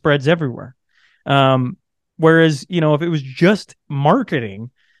around and it spreads everywhere. Whereas, if it was just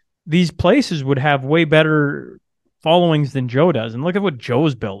marketing, these places would have way better followings than Joe does. And look at what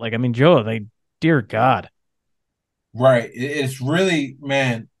Joe's built. Like, I mean, Joe, dear God. Right. It's really,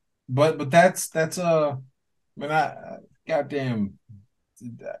 man, but that's man, goddamn,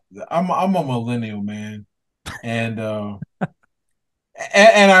 I'm a millennial, man. And I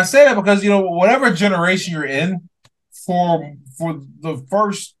say that because whatever generation you're in, for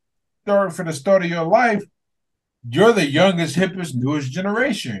the start of your life, you're the youngest, hippest, newest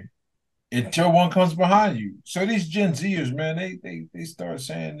generation until one comes behind you. So these Gen Zers, man, they start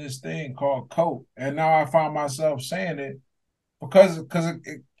saying this thing called cope, and now I find myself saying it because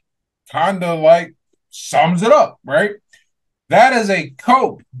it kind of like sums it up, right? That is a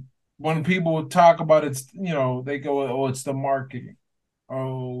cope. When people talk about it, they go, "Oh, it's the marketing."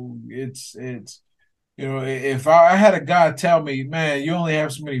 Oh, it's if I had a guy tell me, man, you only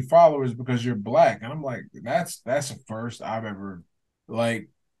have so many followers because you're black, and I'm like, that's the first I've ever like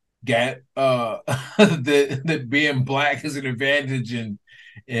get that being black is an advantage in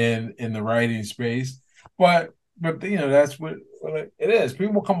the writing space. But that's what it is.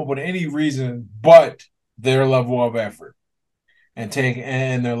 People come up with any reason but their level of effort and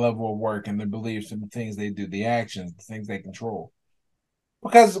their level of work and their beliefs and the things they do, the actions, the things they control.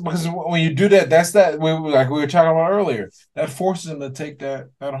 Because when you do that, like we were talking about earlier, that forces them to take that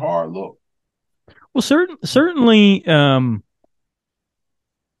hard look. Well, certainly,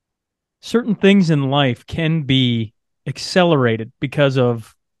 certain things in life can be accelerated because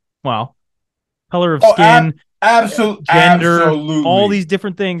of, well, color of skin, gender, absolutely, all these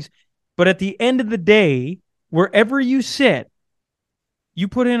different things. But at the end of the day, wherever you sit, you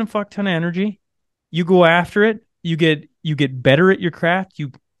put in a fuck ton of energy, you go after it, you get better at your craft,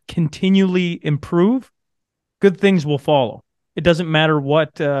 you continually improve, good things will follow. It doesn't matter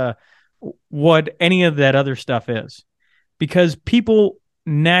what any of that other stuff is, because people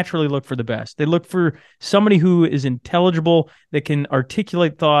naturally look for the best. They look for somebody who is intelligible, that can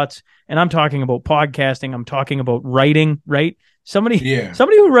articulate thoughts. And I'm talking about podcasting. I'm talking about writing, right? Somebody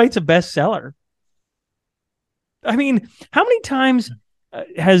who writes a bestseller. I mean, how many times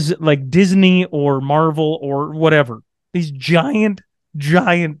has like Disney or Marvel or whatever, these giant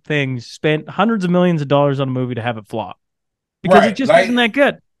things, spent hundreds of millions of dollars on a movie to have it flop because it just isn't that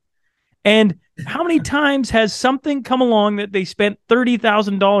good? And how many times has something come along that they spent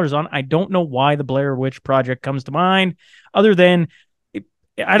 $30,000 on? I don't know why the Blair Witch Project comes to mind, other than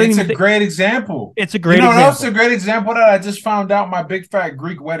it's a great example. It's a great example. That's a great example that I just found out. My Big Fat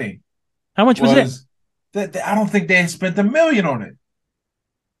Greek Wedding. How much was it? I don't think they spent $1 million on it.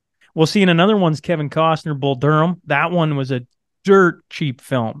 Well, see, and another one's Kevin Costner, Bull Durham. That one was a dirt cheap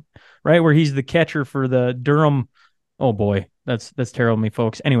film, right? Where he's the catcher for the Durham. Oh boy, that's terrible, me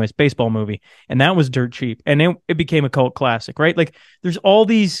folks. Anyways, baseball movie, and that was dirt cheap, and it became a cult classic, right? Like, there's all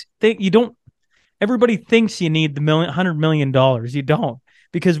these things. Everybody thinks you need the $100 million. You don't,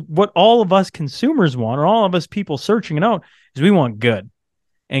 because what all of us consumers want, or all of us people searching it out, is we want good,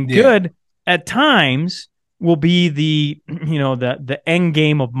 and good at times will be the end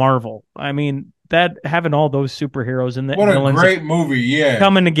game of Marvel. I mean, that having all those superheroes and the villains, what a great movie,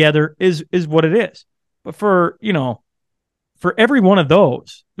 coming together is what it is. But for every one of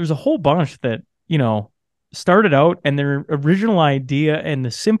those, there's a whole bunch that started out, and their original idea and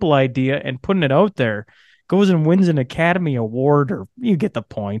the simple idea and putting it out there goes and wins an Academy Award, or you get the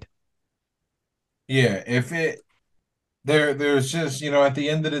point. Yeah, there's just at the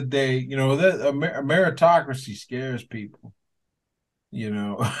end of the day, a meritocracy scares people.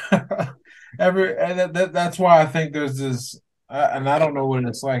 That's why I think there's this, and I don't know what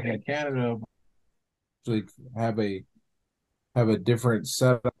it's like in Canada, to have a different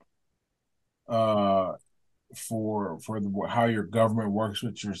setup for how your government works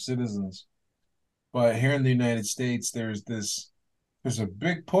with your citizens. But here in the United States, there's a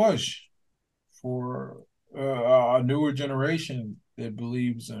big push for a newer generation that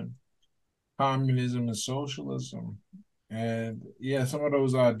believes in communism and socialism. And some of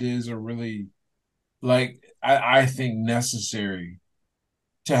those ideas are really, like, I think, necessary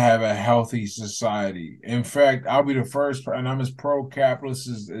to have a healthy society. In fact, I'll be the first, and I'm as pro-capitalist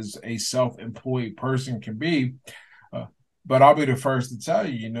as a self-employed person can be, but I'll be the first to tell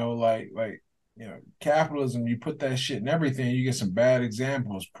you, capitalism, you put that shit in everything, you get some bad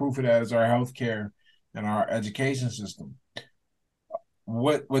examples. Proof of that is our healthcare and our education system.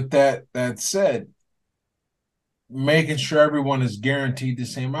 With that said, making sure everyone is guaranteed the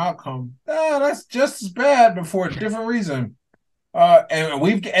same outcome, that's just as bad, but for a different reason. And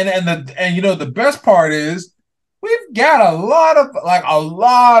the best part is we've got a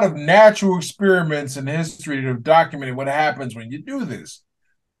lot of natural experiments in history that have documented what happens when you do this.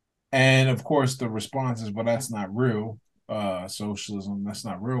 And of course, the response is, "Well, that's not real socialism. That's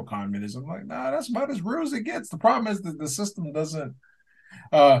not real communism." Like, nah, that's about as real as it gets. The problem is that the system doesn't.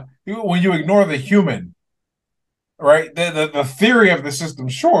 When you ignore the human, right? The theory of the system,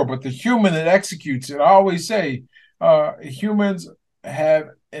 sure, but the human that executes it. I always say, humans have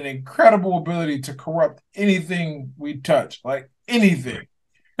an incredible ability to corrupt anything we touch, like anything.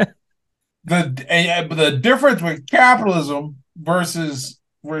 The difference with capitalism versus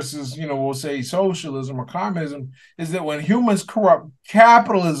we'll say socialism or communism is that when humans corrupt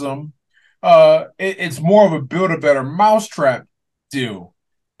capitalism, it's more of a build a better mousetrap deal.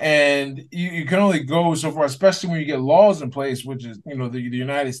 And you can only go so far, especially when you get laws in place, which is, the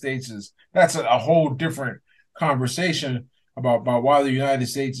United States that's a whole different conversation about why the United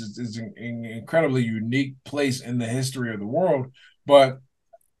States is an incredibly unique place in the history of the world. But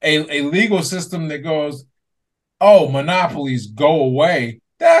a legal system that goes, "Oh, monopolies go away,"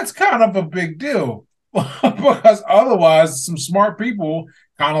 that's kind of a big deal. Because otherwise, some smart people,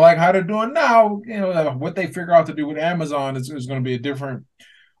 kind of like how they're doing now, what they figure out to do with Amazon is going to be a different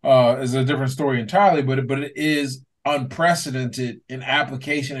story entirely. But it is unprecedented in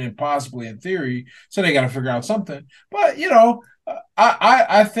application and possibly in theory. So they got to figure out something. But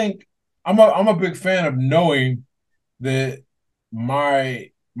I think I'm a big fan of knowing that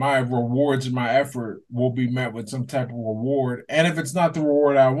my rewards and my effort will be met with some type of reward. And if it's not the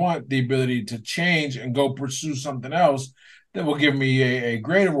reward I want, the ability to change and go pursue something else that will give me a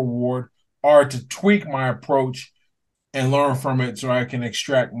greater reward, or to tweak my approach and learn from it so I can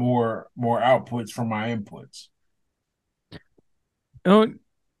extract more outputs from my inputs.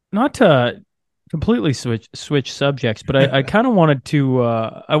 Not to completely switch subjects, but I kind of wanted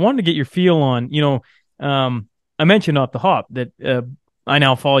to get your feel on, I mentioned off the hop that I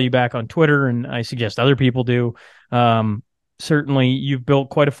now follow you back on Twitter, and I suggest other people do. Certainly, you've built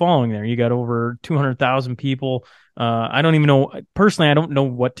quite a following there. You got over 200,000 people. I don't even know, personally, I don't know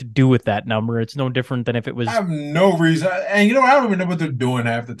what to do with that number. It's no different than if it was. I have no reason, and I don't even know what they're doing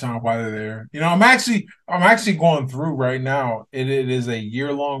half the time while they're there. I'm actually going through right now. It is a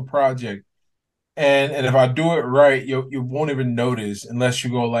year-long project, and if I do it right, you won't even notice unless you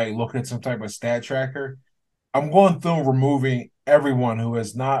go look at some type of stat tracker. I'm going through removing everyone who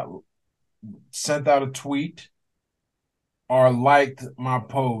has not sent out a tweet or liked my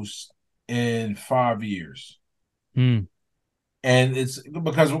post in 5 years. Hmm. And it's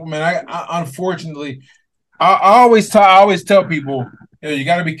because, man, I unfortunately, I always tell people, you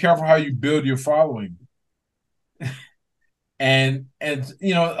got to be careful how you build your following. and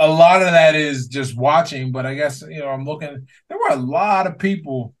a lot of that is just watching, but I guess, I'm looking, there were a lot of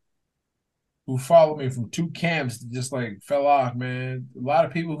people who followed me from two camps that just fell off, man. A lot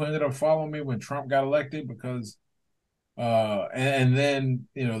of people who ended up following me when Trump got elected because and then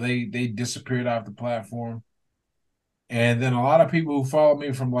they disappeared off the platform. And then a lot of people who followed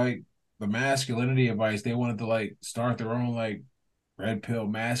me from the masculinity advice, they wanted to start their own red pill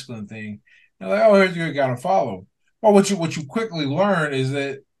masculine thing. They're like, "Oh, here's you gotta follow." Well, what you quickly learn is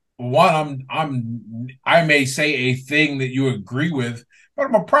that, one, I may say a thing that you agree with, but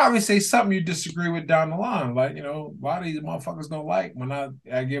I'm gonna probably say something you disagree with down the line. A lot of these motherfuckers don't like when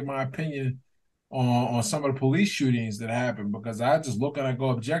I give my opinion on some of the police shootings that happen, because I just look and I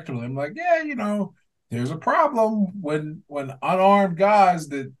go objectively. I'm like, yeah, there's a problem when unarmed guys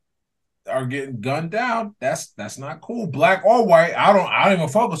that are getting gunned down. That's not cool, black or white. I don't even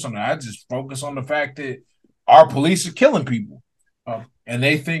focus on that. I just focus on the fact that our police are killing people, and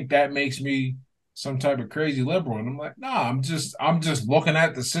they think that makes me some type of crazy liberal. And I'm like, nah, I'm just looking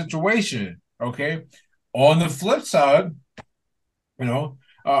at the situation. Okay. On the flip side,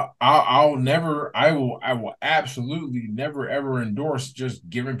 I will absolutely never ever endorse just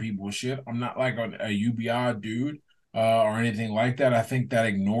giving people shit. I'm not like a UBI dude or anything like that. I think that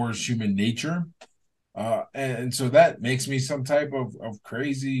ignores human nature, and so that makes me some type of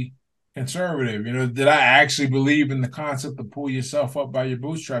crazy conservative. Did I actually believe in the concept of pull yourself up by your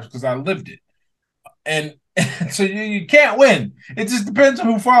bootstraps? Because I lived it, and so you can't win. It just depends on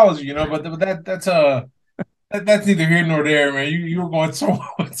who follows you, But that's neither here nor there, man. You were going somewhere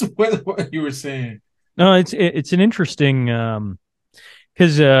with what you were saying. No, it's an interesting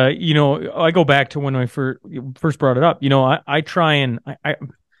because I go back to when I first brought it up. I try and I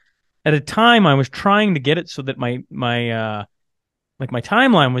at a time I was trying to get it so that my Like my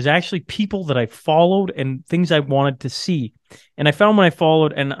timeline was actually people that I followed and things I wanted to see. And I found when I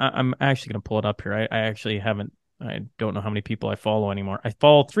followed, and I'm actually going to pull it up here. I actually haven't, I don't know how many people I follow anymore. I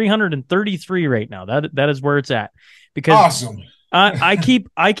follow 333 right now. That is where it's at. Because Awesome. I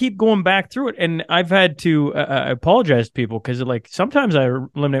keep going back through it, and I've had to apologize to people because like sometimes I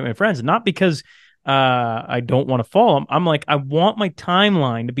eliminate my friends, not because I don't want to follow them. I'm like, I want my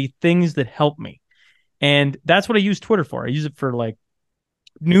timeline to be things that help me, and that's what I use Twitter for. I use it for like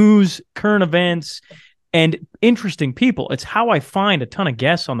news, current events, and interesting people. It's how I find a ton of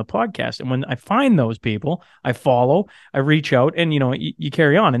guests on the podcast, and when I find those people, I follow, I reach out, and you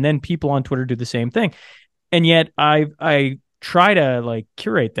carry on, and then people on Twitter do the same thing. And yet I try to like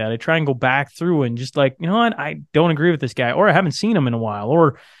curate that. I try and go back through and just like, you know what, I don't agree with this guy, or I haven't seen him in a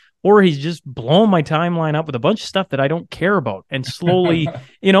while, or he's just blown my timeline up with a bunch of stuff that I don't care about. And slowly,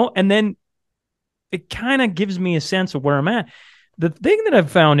 and then it kind of gives me a sense of where I'm at. The thing that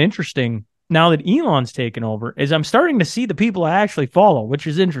I've found interesting now that Elon's taken over is I'm starting to see the people I actually follow, which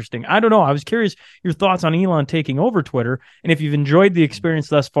is interesting. I don't know. I was curious your thoughts on Elon taking over Twitter and if you've enjoyed the experience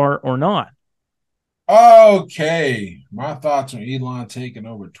thus far or not. Okay, my thoughts on Elon taking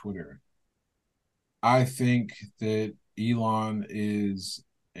over Twitter. I think that Elon is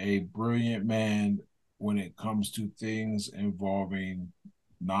a brilliant man when it comes to things involving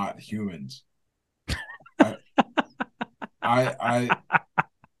not humans. I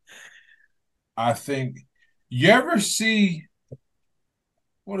think you ever see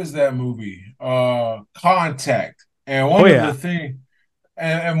what is that movie? Contact. And one of the things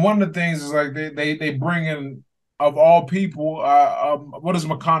and one of the things is like they bring in, of all people, what is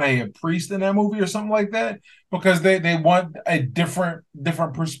McConaughey, a priest in that movie or something like that? Because they want a different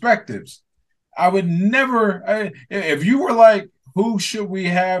perspectives. I would never, if you were like, who should we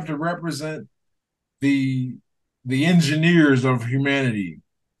have to represent the engineers of humanity?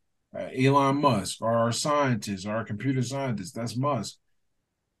 Elon Musk, or our scientists, our computer scientists, that's Musk.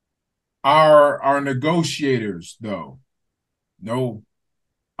 Our negotiators, though, no.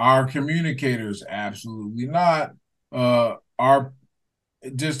 Our communicators, absolutely not. Our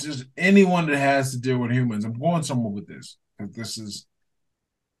just anyone that has to deal with humans. I'm going somewhere with this because this is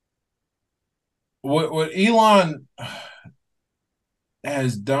what Elon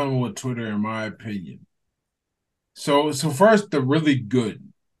has done with Twitter, in my opinion. So first, they're really good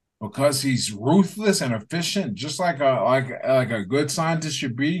because he's ruthless and efficient, just like a good scientist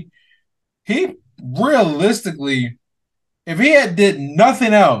should be. He realistically, if he had did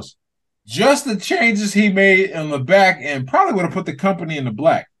nothing else, just the changes he made on the back end probably would have put the company in the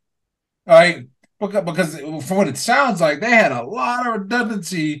black. All right, because from what it sounds like, they had a lot of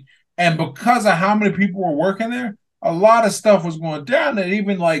redundancy, and because of how many people were working there, a lot of stuff was going down that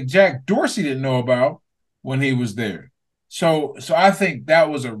even like Jack Dorsey didn't know about when he was there. So I think that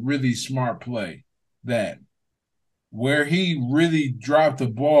was a really smart play, that where he really dropped the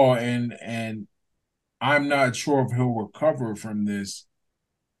ball, and I'm not sure if he'll recover from this,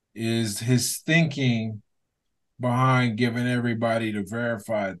 is his thinking behind giving everybody the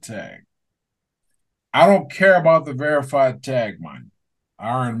verified tag. I don't care about the verified tag, mine.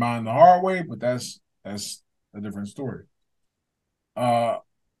 I earned mine the hard way, but that's a different story.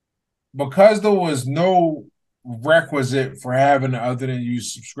 Because there was no requisite for having it other than you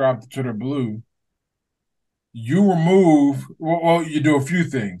subscribe to Twitter Blue, you remove, well, you do a few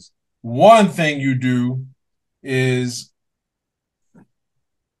things. One thing you do is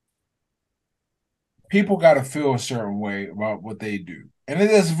people got to feel a certain way about what they do. And it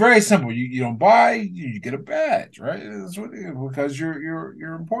is very simple. You don't buy, you get a badge, right? That's what it is, because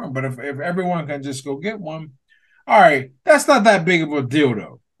you're important. But if everyone can just go get one, all right, that's not that big of a deal,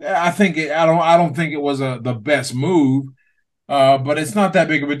 though. I don't think it was the best move, but it's not that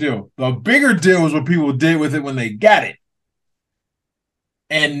big of a deal. The bigger deal is what people did with it when they got it.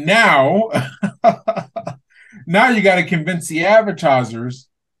 And now, now you got to convince the advertisers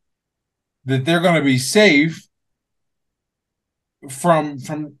that they're going to be safe from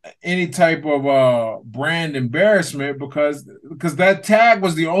any type of brand embarrassment, because that tag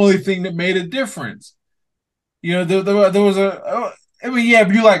was the only thing that made a difference. There was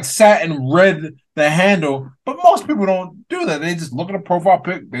if you like sat and read the handle, but most people don't do that. They just look at a profile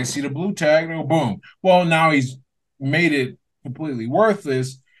pic, they see the blue tag, they go boom. Well, now he's made it completely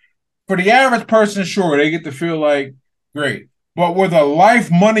worthless. For the average person, sure, they get to feel like great. But where the life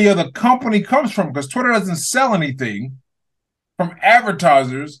money of the company comes from, because Twitter doesn't sell anything from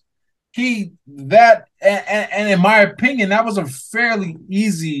advertisers, and in my opinion, that was a fairly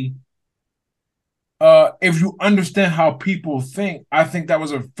easy, if you understand how people think, I think that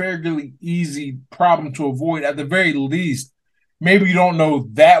was a fairly easy problem to avoid. At the very least, maybe you don't know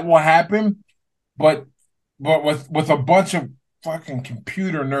that will happen, but with a bunch of fucking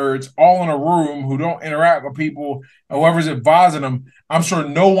computer nerds all in a room who don't interact with people, whoever's advising them, I'm sure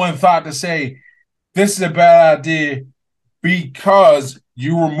no one thought to say this is a bad idea because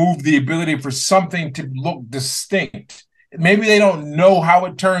you remove the ability for something to look distinct. Maybe they don't know how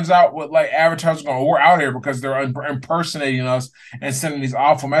it turns out with like advertisers going, we're out here because they're impersonating us and sending these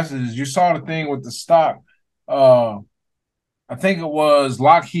awful messages. You saw the thing with the stock. I think it was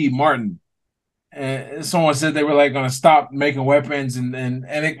Lockheed Martin. And someone said they were like going to stop making weapons, and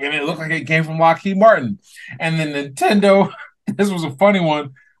it looked like it came from Lockheed Martin. And then Nintendo, this was a funny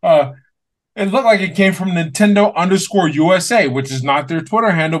one. It looked like it came from Nintendo_USA, which is not their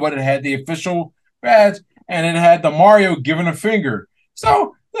Twitter handle, but it had the official badge, and it had the Mario giving a finger.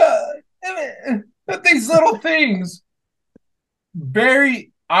 So these little things,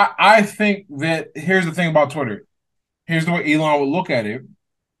 I think that here's the thing about Twitter. Here's the way Elon would look at it,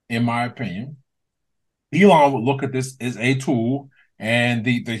 in my opinion. Elon would look at this as a tool, and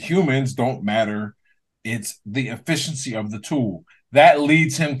the humans don't matter. It's the efficiency of the tool. That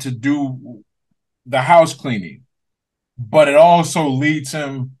leads him to do the house cleaning, but it also leads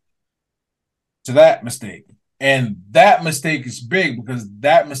him to that mistake. And that mistake is big because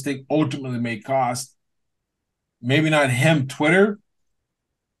that mistake ultimately may cost maybe not him Twitter.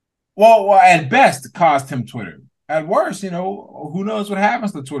 Well, at best, it cost him Twitter. At worst, who knows what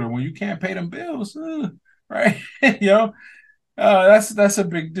happens to Twitter when you can't pay them bills, right? That's a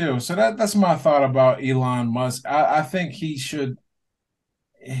big deal. So that's my thought about Elon Musk. I think he should.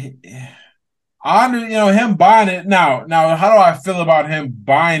 Him buying it now. How do I feel about him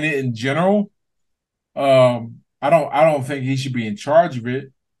buying it in general? I don't think he should be in charge of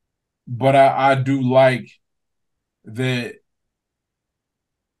it, but I do like that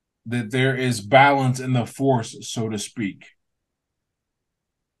there is balance in the force, so to speak,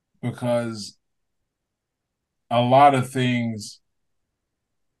 because a lot of things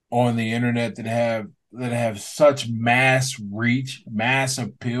on the internet that have such mass reach, mass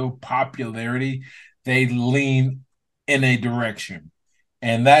appeal, popularity, they lean in a direction.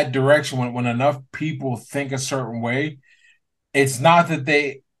 And that direction, when enough people think a certain way, it's not that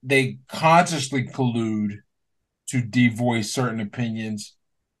they consciously collude to devoice certain opinions.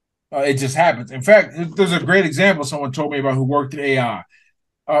 It just happens. In fact, there's a great example someone told me about who worked at AI.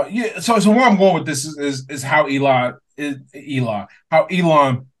 So where I'm going with this is how Elon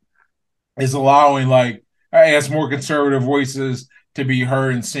is allowing, like, I guess, more conservative voices to be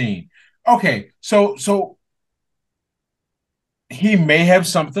heard and seen. Okay, so he may have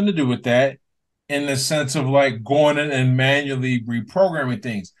something to do with that in the sense of like going in and manually reprogramming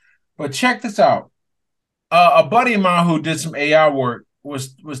things. But check this out. A buddy of mine who did some AI work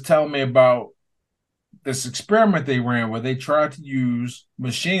was telling me about this experiment they ran where they tried to use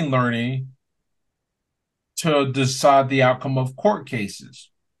machine learning to decide the outcome of court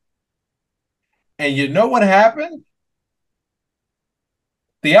cases. And you know what happened?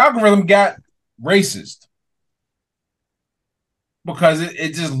 The algorithm got racist because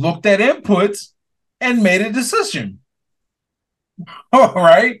it just looked at inputs and made a decision. All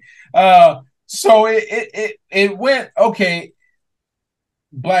right. So it went, okay,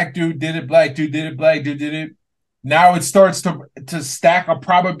 black dude did it, black dude did it, black dude did it. Now it starts to stack a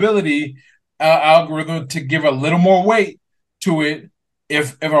probability algorithm to give a little more weight to it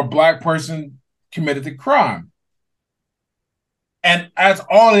if a black person committed the crime. And that's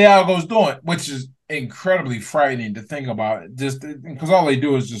all the algo's doing, which is incredibly frightening to think about, just because all they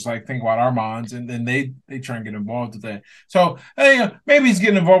do is just like think about our minds, and then they try and get involved with that. So maybe he's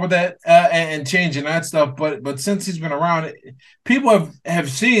getting involved with that and changing that stuff. But since he's been around, people have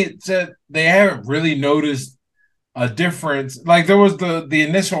seen it, said they haven't really noticed a difference. Like there was the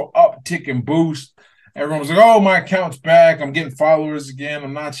initial uptick and boost. Everyone was like, "Oh, my account's back. I'm getting followers again.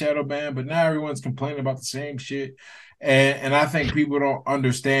 I'm not shadow banned." But now everyone's complaining about the same shit, and I think people don't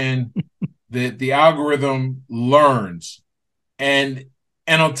understand that the algorithm learns, and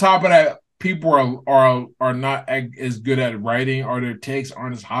on top of that, people are not as good at writing, or their takes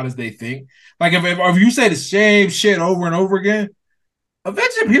aren't as hot as they think. Like if you say the same shit over and over again,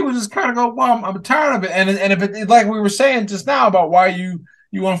 eventually people just kind of go, "Well, I'm tired of it." And if it, like we were saying just now about why you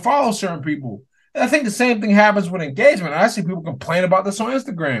unfollow certain people, and I think the same thing happens with engagement. I see people complain about this on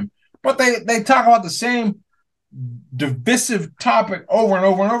Instagram, but they talk about the same divisive topic over and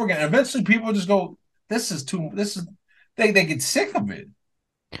over and over again. Eventually people just go, they get sick of it.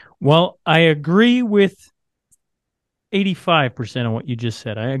 Well, I agree with 85% of what you just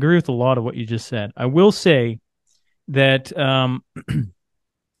said. I agree with a lot of what you just said. I will say that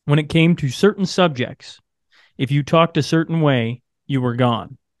when it came to certain subjects, If you talked a certain way, you were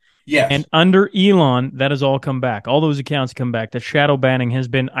gone. Yes. And under Elon, that has all come back. All those accounts come back. The shadow banning has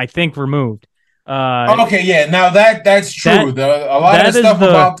been, I think, removed. Okay, yeah. Now that's true. A lot of the stuff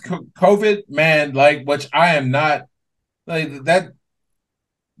about COVID, man, like which I am not like that.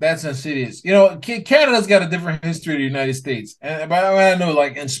 That's insidious. You know, Canada's got a different history to the United States, and but I know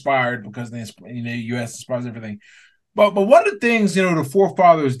like inspired because the U.S. inspires everything. But one of the things the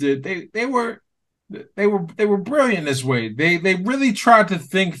forefathers did, they were brilliant this way. They really tried to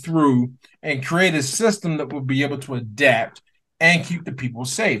think through and create a system that would be able to adapt and keep the people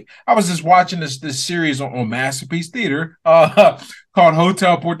safe. I was just watching this series on Masterpiece Theater called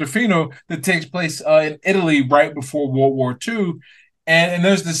Hotel Portofino that takes place in Italy right before World War II. And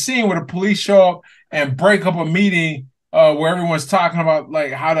there's the scene where the police show up and break up a meeting where everyone's talking about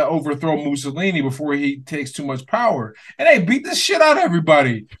like how to overthrow Mussolini before he takes too much power. And they beat the shit out of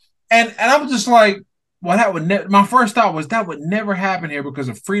everybody. And I was just like, well, that would my first thought was that would never happen here because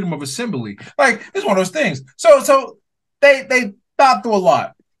of freedom of assembly. Like, it's one of those things. So they thought through a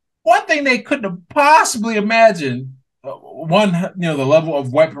lot. One thing they couldn't have possibly imagined, the level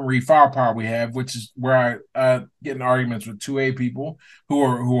of weaponry firepower we have, which is where I get in arguments with 2A people who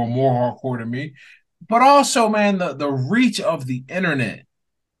are more hardcore than me. But also, man, the reach of the internet.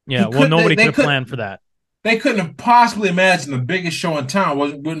 Yeah, nobody could have planned for that. They couldn't have possibly imagined the biggest show in town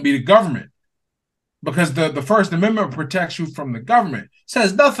wouldn't be the government, because the First Amendment protects you from the government. It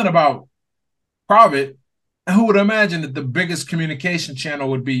says nothing about private. Who would imagine that the biggest communication channel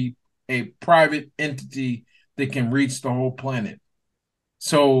would be a private entity that can reach the whole planet?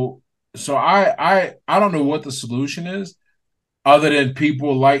 So I don't know what the solution is, other than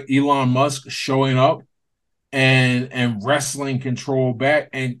people like Elon Musk showing up and wrestling control back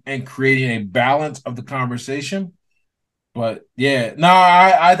and creating a balance of the conversation. But yeah, no,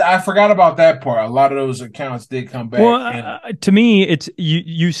 I forgot about that part. A lot of those accounts did come back. Well, to me, it's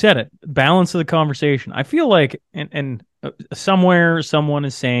you said it, balance of the conversation. I feel like, and somewhere someone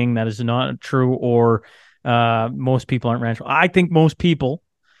is saying that is not true, or most people aren't rational. I think most people,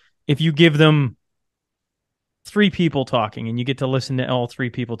 if you give them 3 people talking and you get to listen to all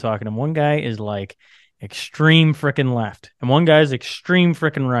 3 people talking, and one guy is like extreme freaking left, and one guy's extreme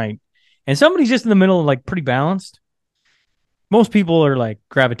freaking right, and somebody's just in the middle, like pretty balanced. Most people are like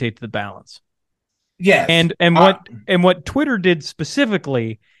gravitate to the balance. Yes. And what Twitter did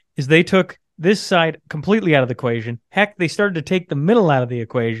specifically is they took this side completely out of the equation. Heck, they started to take the middle out of the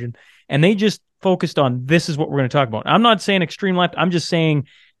equation, and they just focused on, this is what we're going to talk about. I'm not saying extreme left. I'm just saying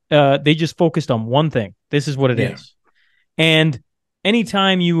they just focused on one thing. This is what it is. And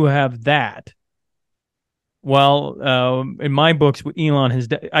anytime you have that, well, in my books, what Elon has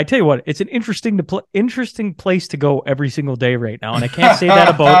done, I tell you what, it's an interesting place to go every single day right now. And I can't say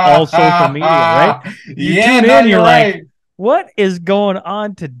that about all social media, right? You tune in, you're right. Like, what is going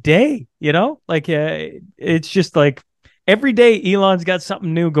on today? Like it's just like every day Elon's got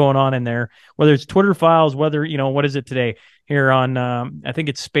something new going on in there, whether it's Twitter files, whether, what is it today here on, I think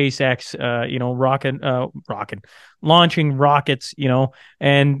it's SpaceX, launching rockets,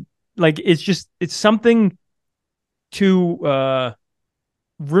 and like, it's something to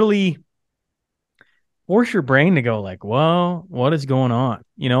really force your brain to go like, well, what is going on?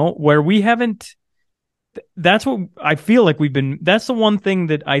 Where we haven't, that's what I feel like that's the one thing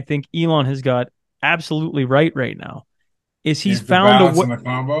that I think Elon has got absolutely right now, is he's found a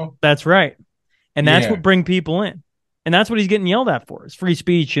way. That's right. And that's what bring people in. And that's what he's getting yelled at for, is free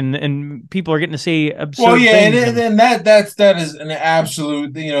speech, and people are getting to say absurd things. And that is an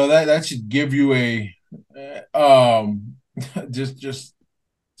absolute, that should give you a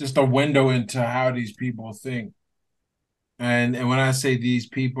just a window into how these people think. And when I say these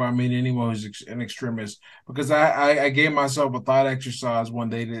people, I mean anyone who's an extremist, because I gave myself a thought exercise one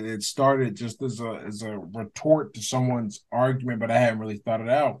day that it started just as a retort to someone's argument, but I hadn't really thought it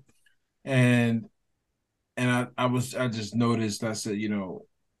out. And I just noticed, I said,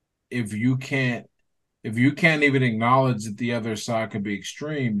 if you can't even acknowledge that the other side could be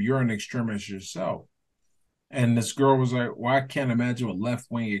extreme, you're an extremist yourself. And this girl was like, well, I can't imagine what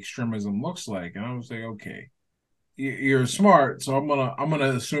left-wing extremism looks like. And I was like, okay, you're smart, so I'm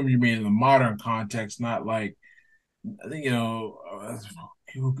gonna assume you mean in the modern context, not like, who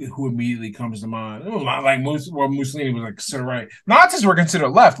immediately comes to mind. It was not like Mussolini was like considered right. Nazis were considered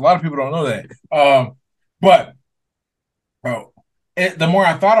left. A lot of people don't know that. But the more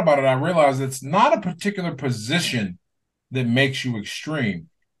I thought about it, I realized it's not a particular position that makes you extreme.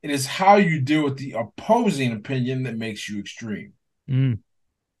 It is how you deal with the opposing opinion that makes you extreme. Mm.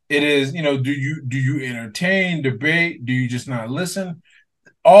 It is, do you entertain, debate? Do you just not listen?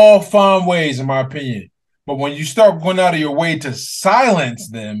 All fine ways, in my opinion. But when you start going out of your way to silence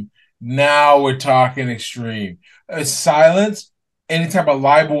them, now we're talking extreme. Silence any type of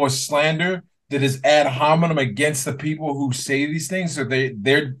libel or slander that is ad hominem against the people who say these things, so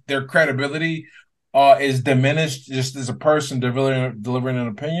their credibility is diminished just as a person delivering an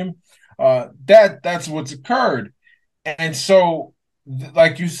opinion. That's what's occurred, and so,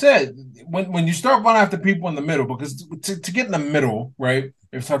 like you said, when you start going after people in the middle, because to get in the middle, right?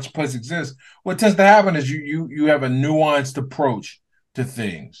 If such a place exists, what tends to happen is you have a nuanced approach to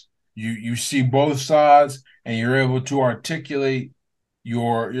things. You see both sides, and you're able to articulate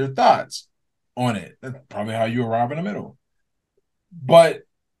your thoughts on it. That's probably how you arrive in the middle. But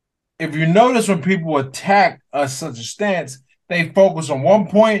if you notice, when people attack such a stance, they focus on one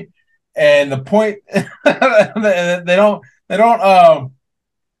point, and the point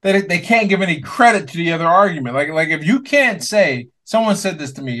they can't give any credit to the other argument. Like if you can't say, someone said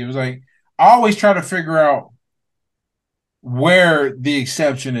this to me, it was like, I always try to figure out where the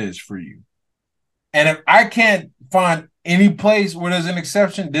exception is for you. And if I can't find any place where there's an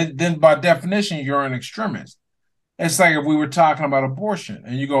exception, then by definition, you're an extremist. It's like if we were talking about abortion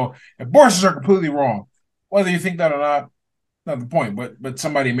and you go, abortions are completely wrong. Whether you think that or not the point, but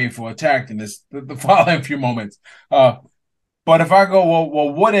somebody may feel attacked in the following few moments. But if I go,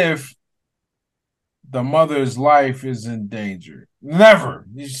 well, what if the mother's life is in danger? Never.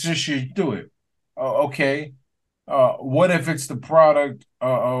 You just should do it. Okay. What if it's the product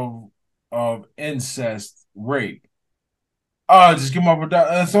of incest, rape? Just give them up with that.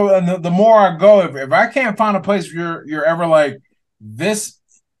 And so, and the more I go, if I can't find a place where you're ever like this,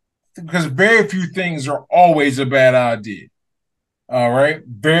 because very few things are always a bad idea. All right,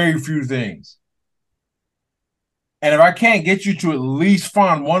 very few things. And if I can't get you to at least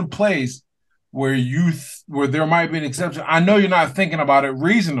find one place where where there might be an exception, I know you're not thinking about it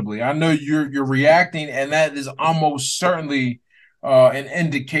reasonably. I know you're reacting, and that is almost certainly an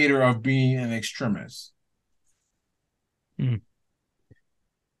indicator of being an extremist.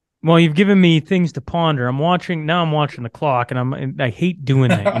 Well, you've given me things to ponder. I'm watching the clock, and I hate doing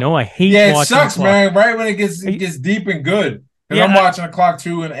that. You know, I hate. Yeah, it watching sucks, the clock. man. Right when it gets deep and good. Because I'm watching the clock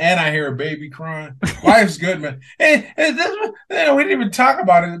too, and I hear a baby crying. Life's good, man. And this, we didn't even talk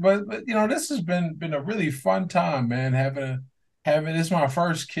about it, but this has been a really fun time, man. Having this is my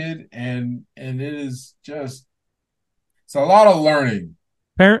first kid, and it is just, it's a lot of learning.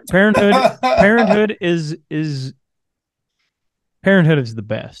 Parenthood is the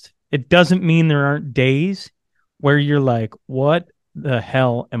best. It doesn't mean there aren't days where you're like, what the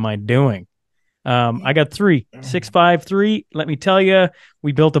hell am I doing? I got 3, 6, 5, 3. Let me tell you,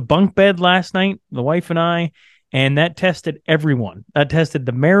 we built a bunk bed last night, the wife and I, and that tested everyone. That tested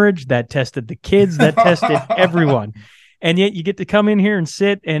the marriage, that tested the kids, that tested everyone. And yet you get to come in here and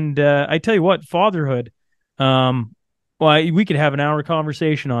sit, and I tell you what, fatherhood, well, we could have an hour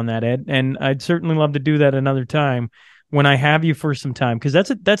conversation on that, Ed, and I'd certainly love to do that another time when I have you for some time, because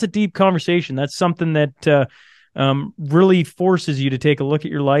that's a deep conversation. That's something that really forces you to take a look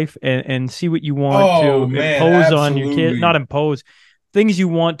at your life and see what you want to impose on your kids. Not impose, things you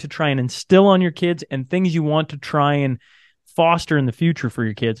want to try and instill on your kids, and things you want to try and foster in the future for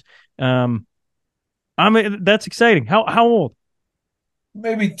your kids. That's exciting. How old?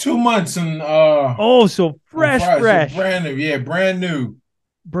 Maybe 2 months, and so fresh. So brand new. Yeah, brand new.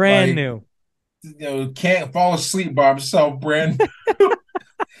 New. Can't fall asleep by himself. Brand new.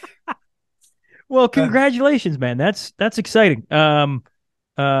 Well, congratulations, man. That's exciting. Those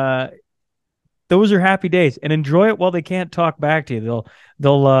are happy days, and enjoy it while they can't talk back to you.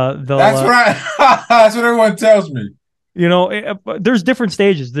 They'll. That's what everyone tells me. There's different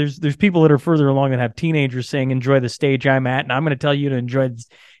stages. There's people that are further along that have teenagers saying, "Enjoy the stage I'm at," and I'm going to tell you to enjoy this.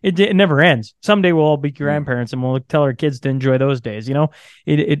 It never ends. Someday we'll all be grandparents, and we'll tell our kids to enjoy those days.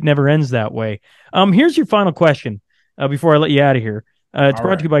 It never ends that way. Here's your final question before I let you out of here. It's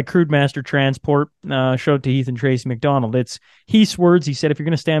brought to you by Crude Master Transport. Shout out to Heath and Tracy McDonald. It's Heath's words. He said, if you're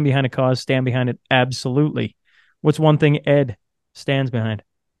going to stand behind a cause, stand behind it absolutely. What's one thing Ed stands behind?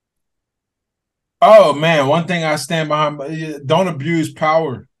 Oh, man, one thing I stand behind, don't abuse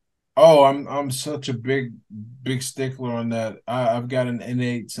power. Oh, I'm such a big stickler on that. I've got an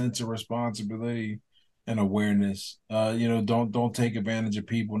innate sense of responsibility and awareness. Don't take advantage of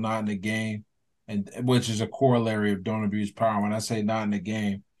people not in the game. And which is a corollary of don't abuse power. When I say not in the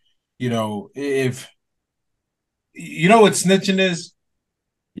game, if you know what snitching is,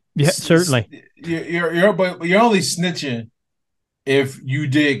 yeah, certainly. You're only snitching if you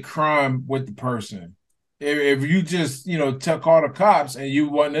did crime with the person. If you just call the cops and you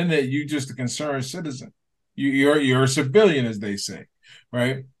wasn't in it, you just a concerned citizen. You're a civilian, as they say,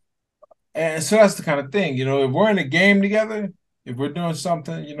 right? And so that's the kind of thing, if we're in a game together, if we're doing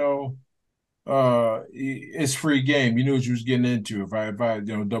something, it's free game. You knew what you was getting into. If I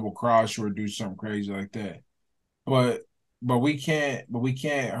double cross you or do something crazy like that. But we can't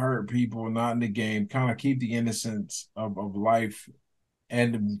hurt people, not in the game. Kind of keep the innocence of life.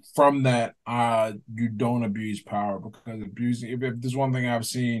 And from that, you don't abuse power, because abusing, if there's one thing I've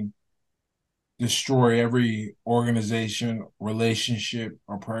seen destroy every organization, relationship,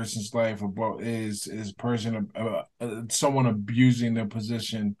 or person's life about is someone abusing their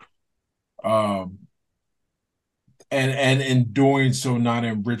position, um, and in doing so not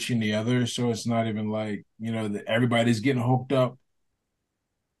enriching the other. So it's not even like that everybody's getting hooked up.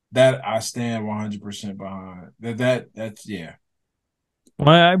 That I stand 100% behind. That's yeah. Well,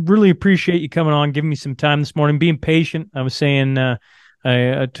 I really appreciate you coming on, giving me some time this morning, being patient. I was saying to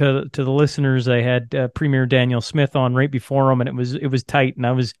the listeners, I had Premier Daniel Smith on right before him, and it was tight, and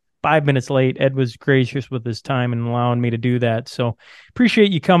I was 5 minutes late. Ed was gracious with his time and allowing me to do that. So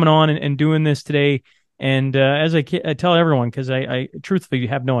appreciate you coming on and doing this today. And as I tell everyone, because I truthfully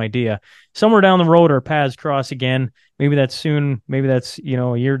have no idea, somewhere down the road our paths cross again. Maybe that's soon. Maybe that's a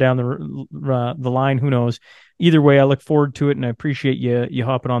year down the line. Who knows? Either way, I look forward to it, and I appreciate you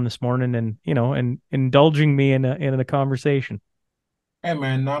hopping on this morning and and indulging me in a conversation. Hey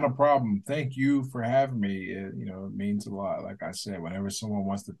man, not a problem. Thank you for having me. It means a lot. Like I said, whenever someone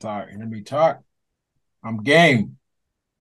wants to talk, hear me talk, I'm game.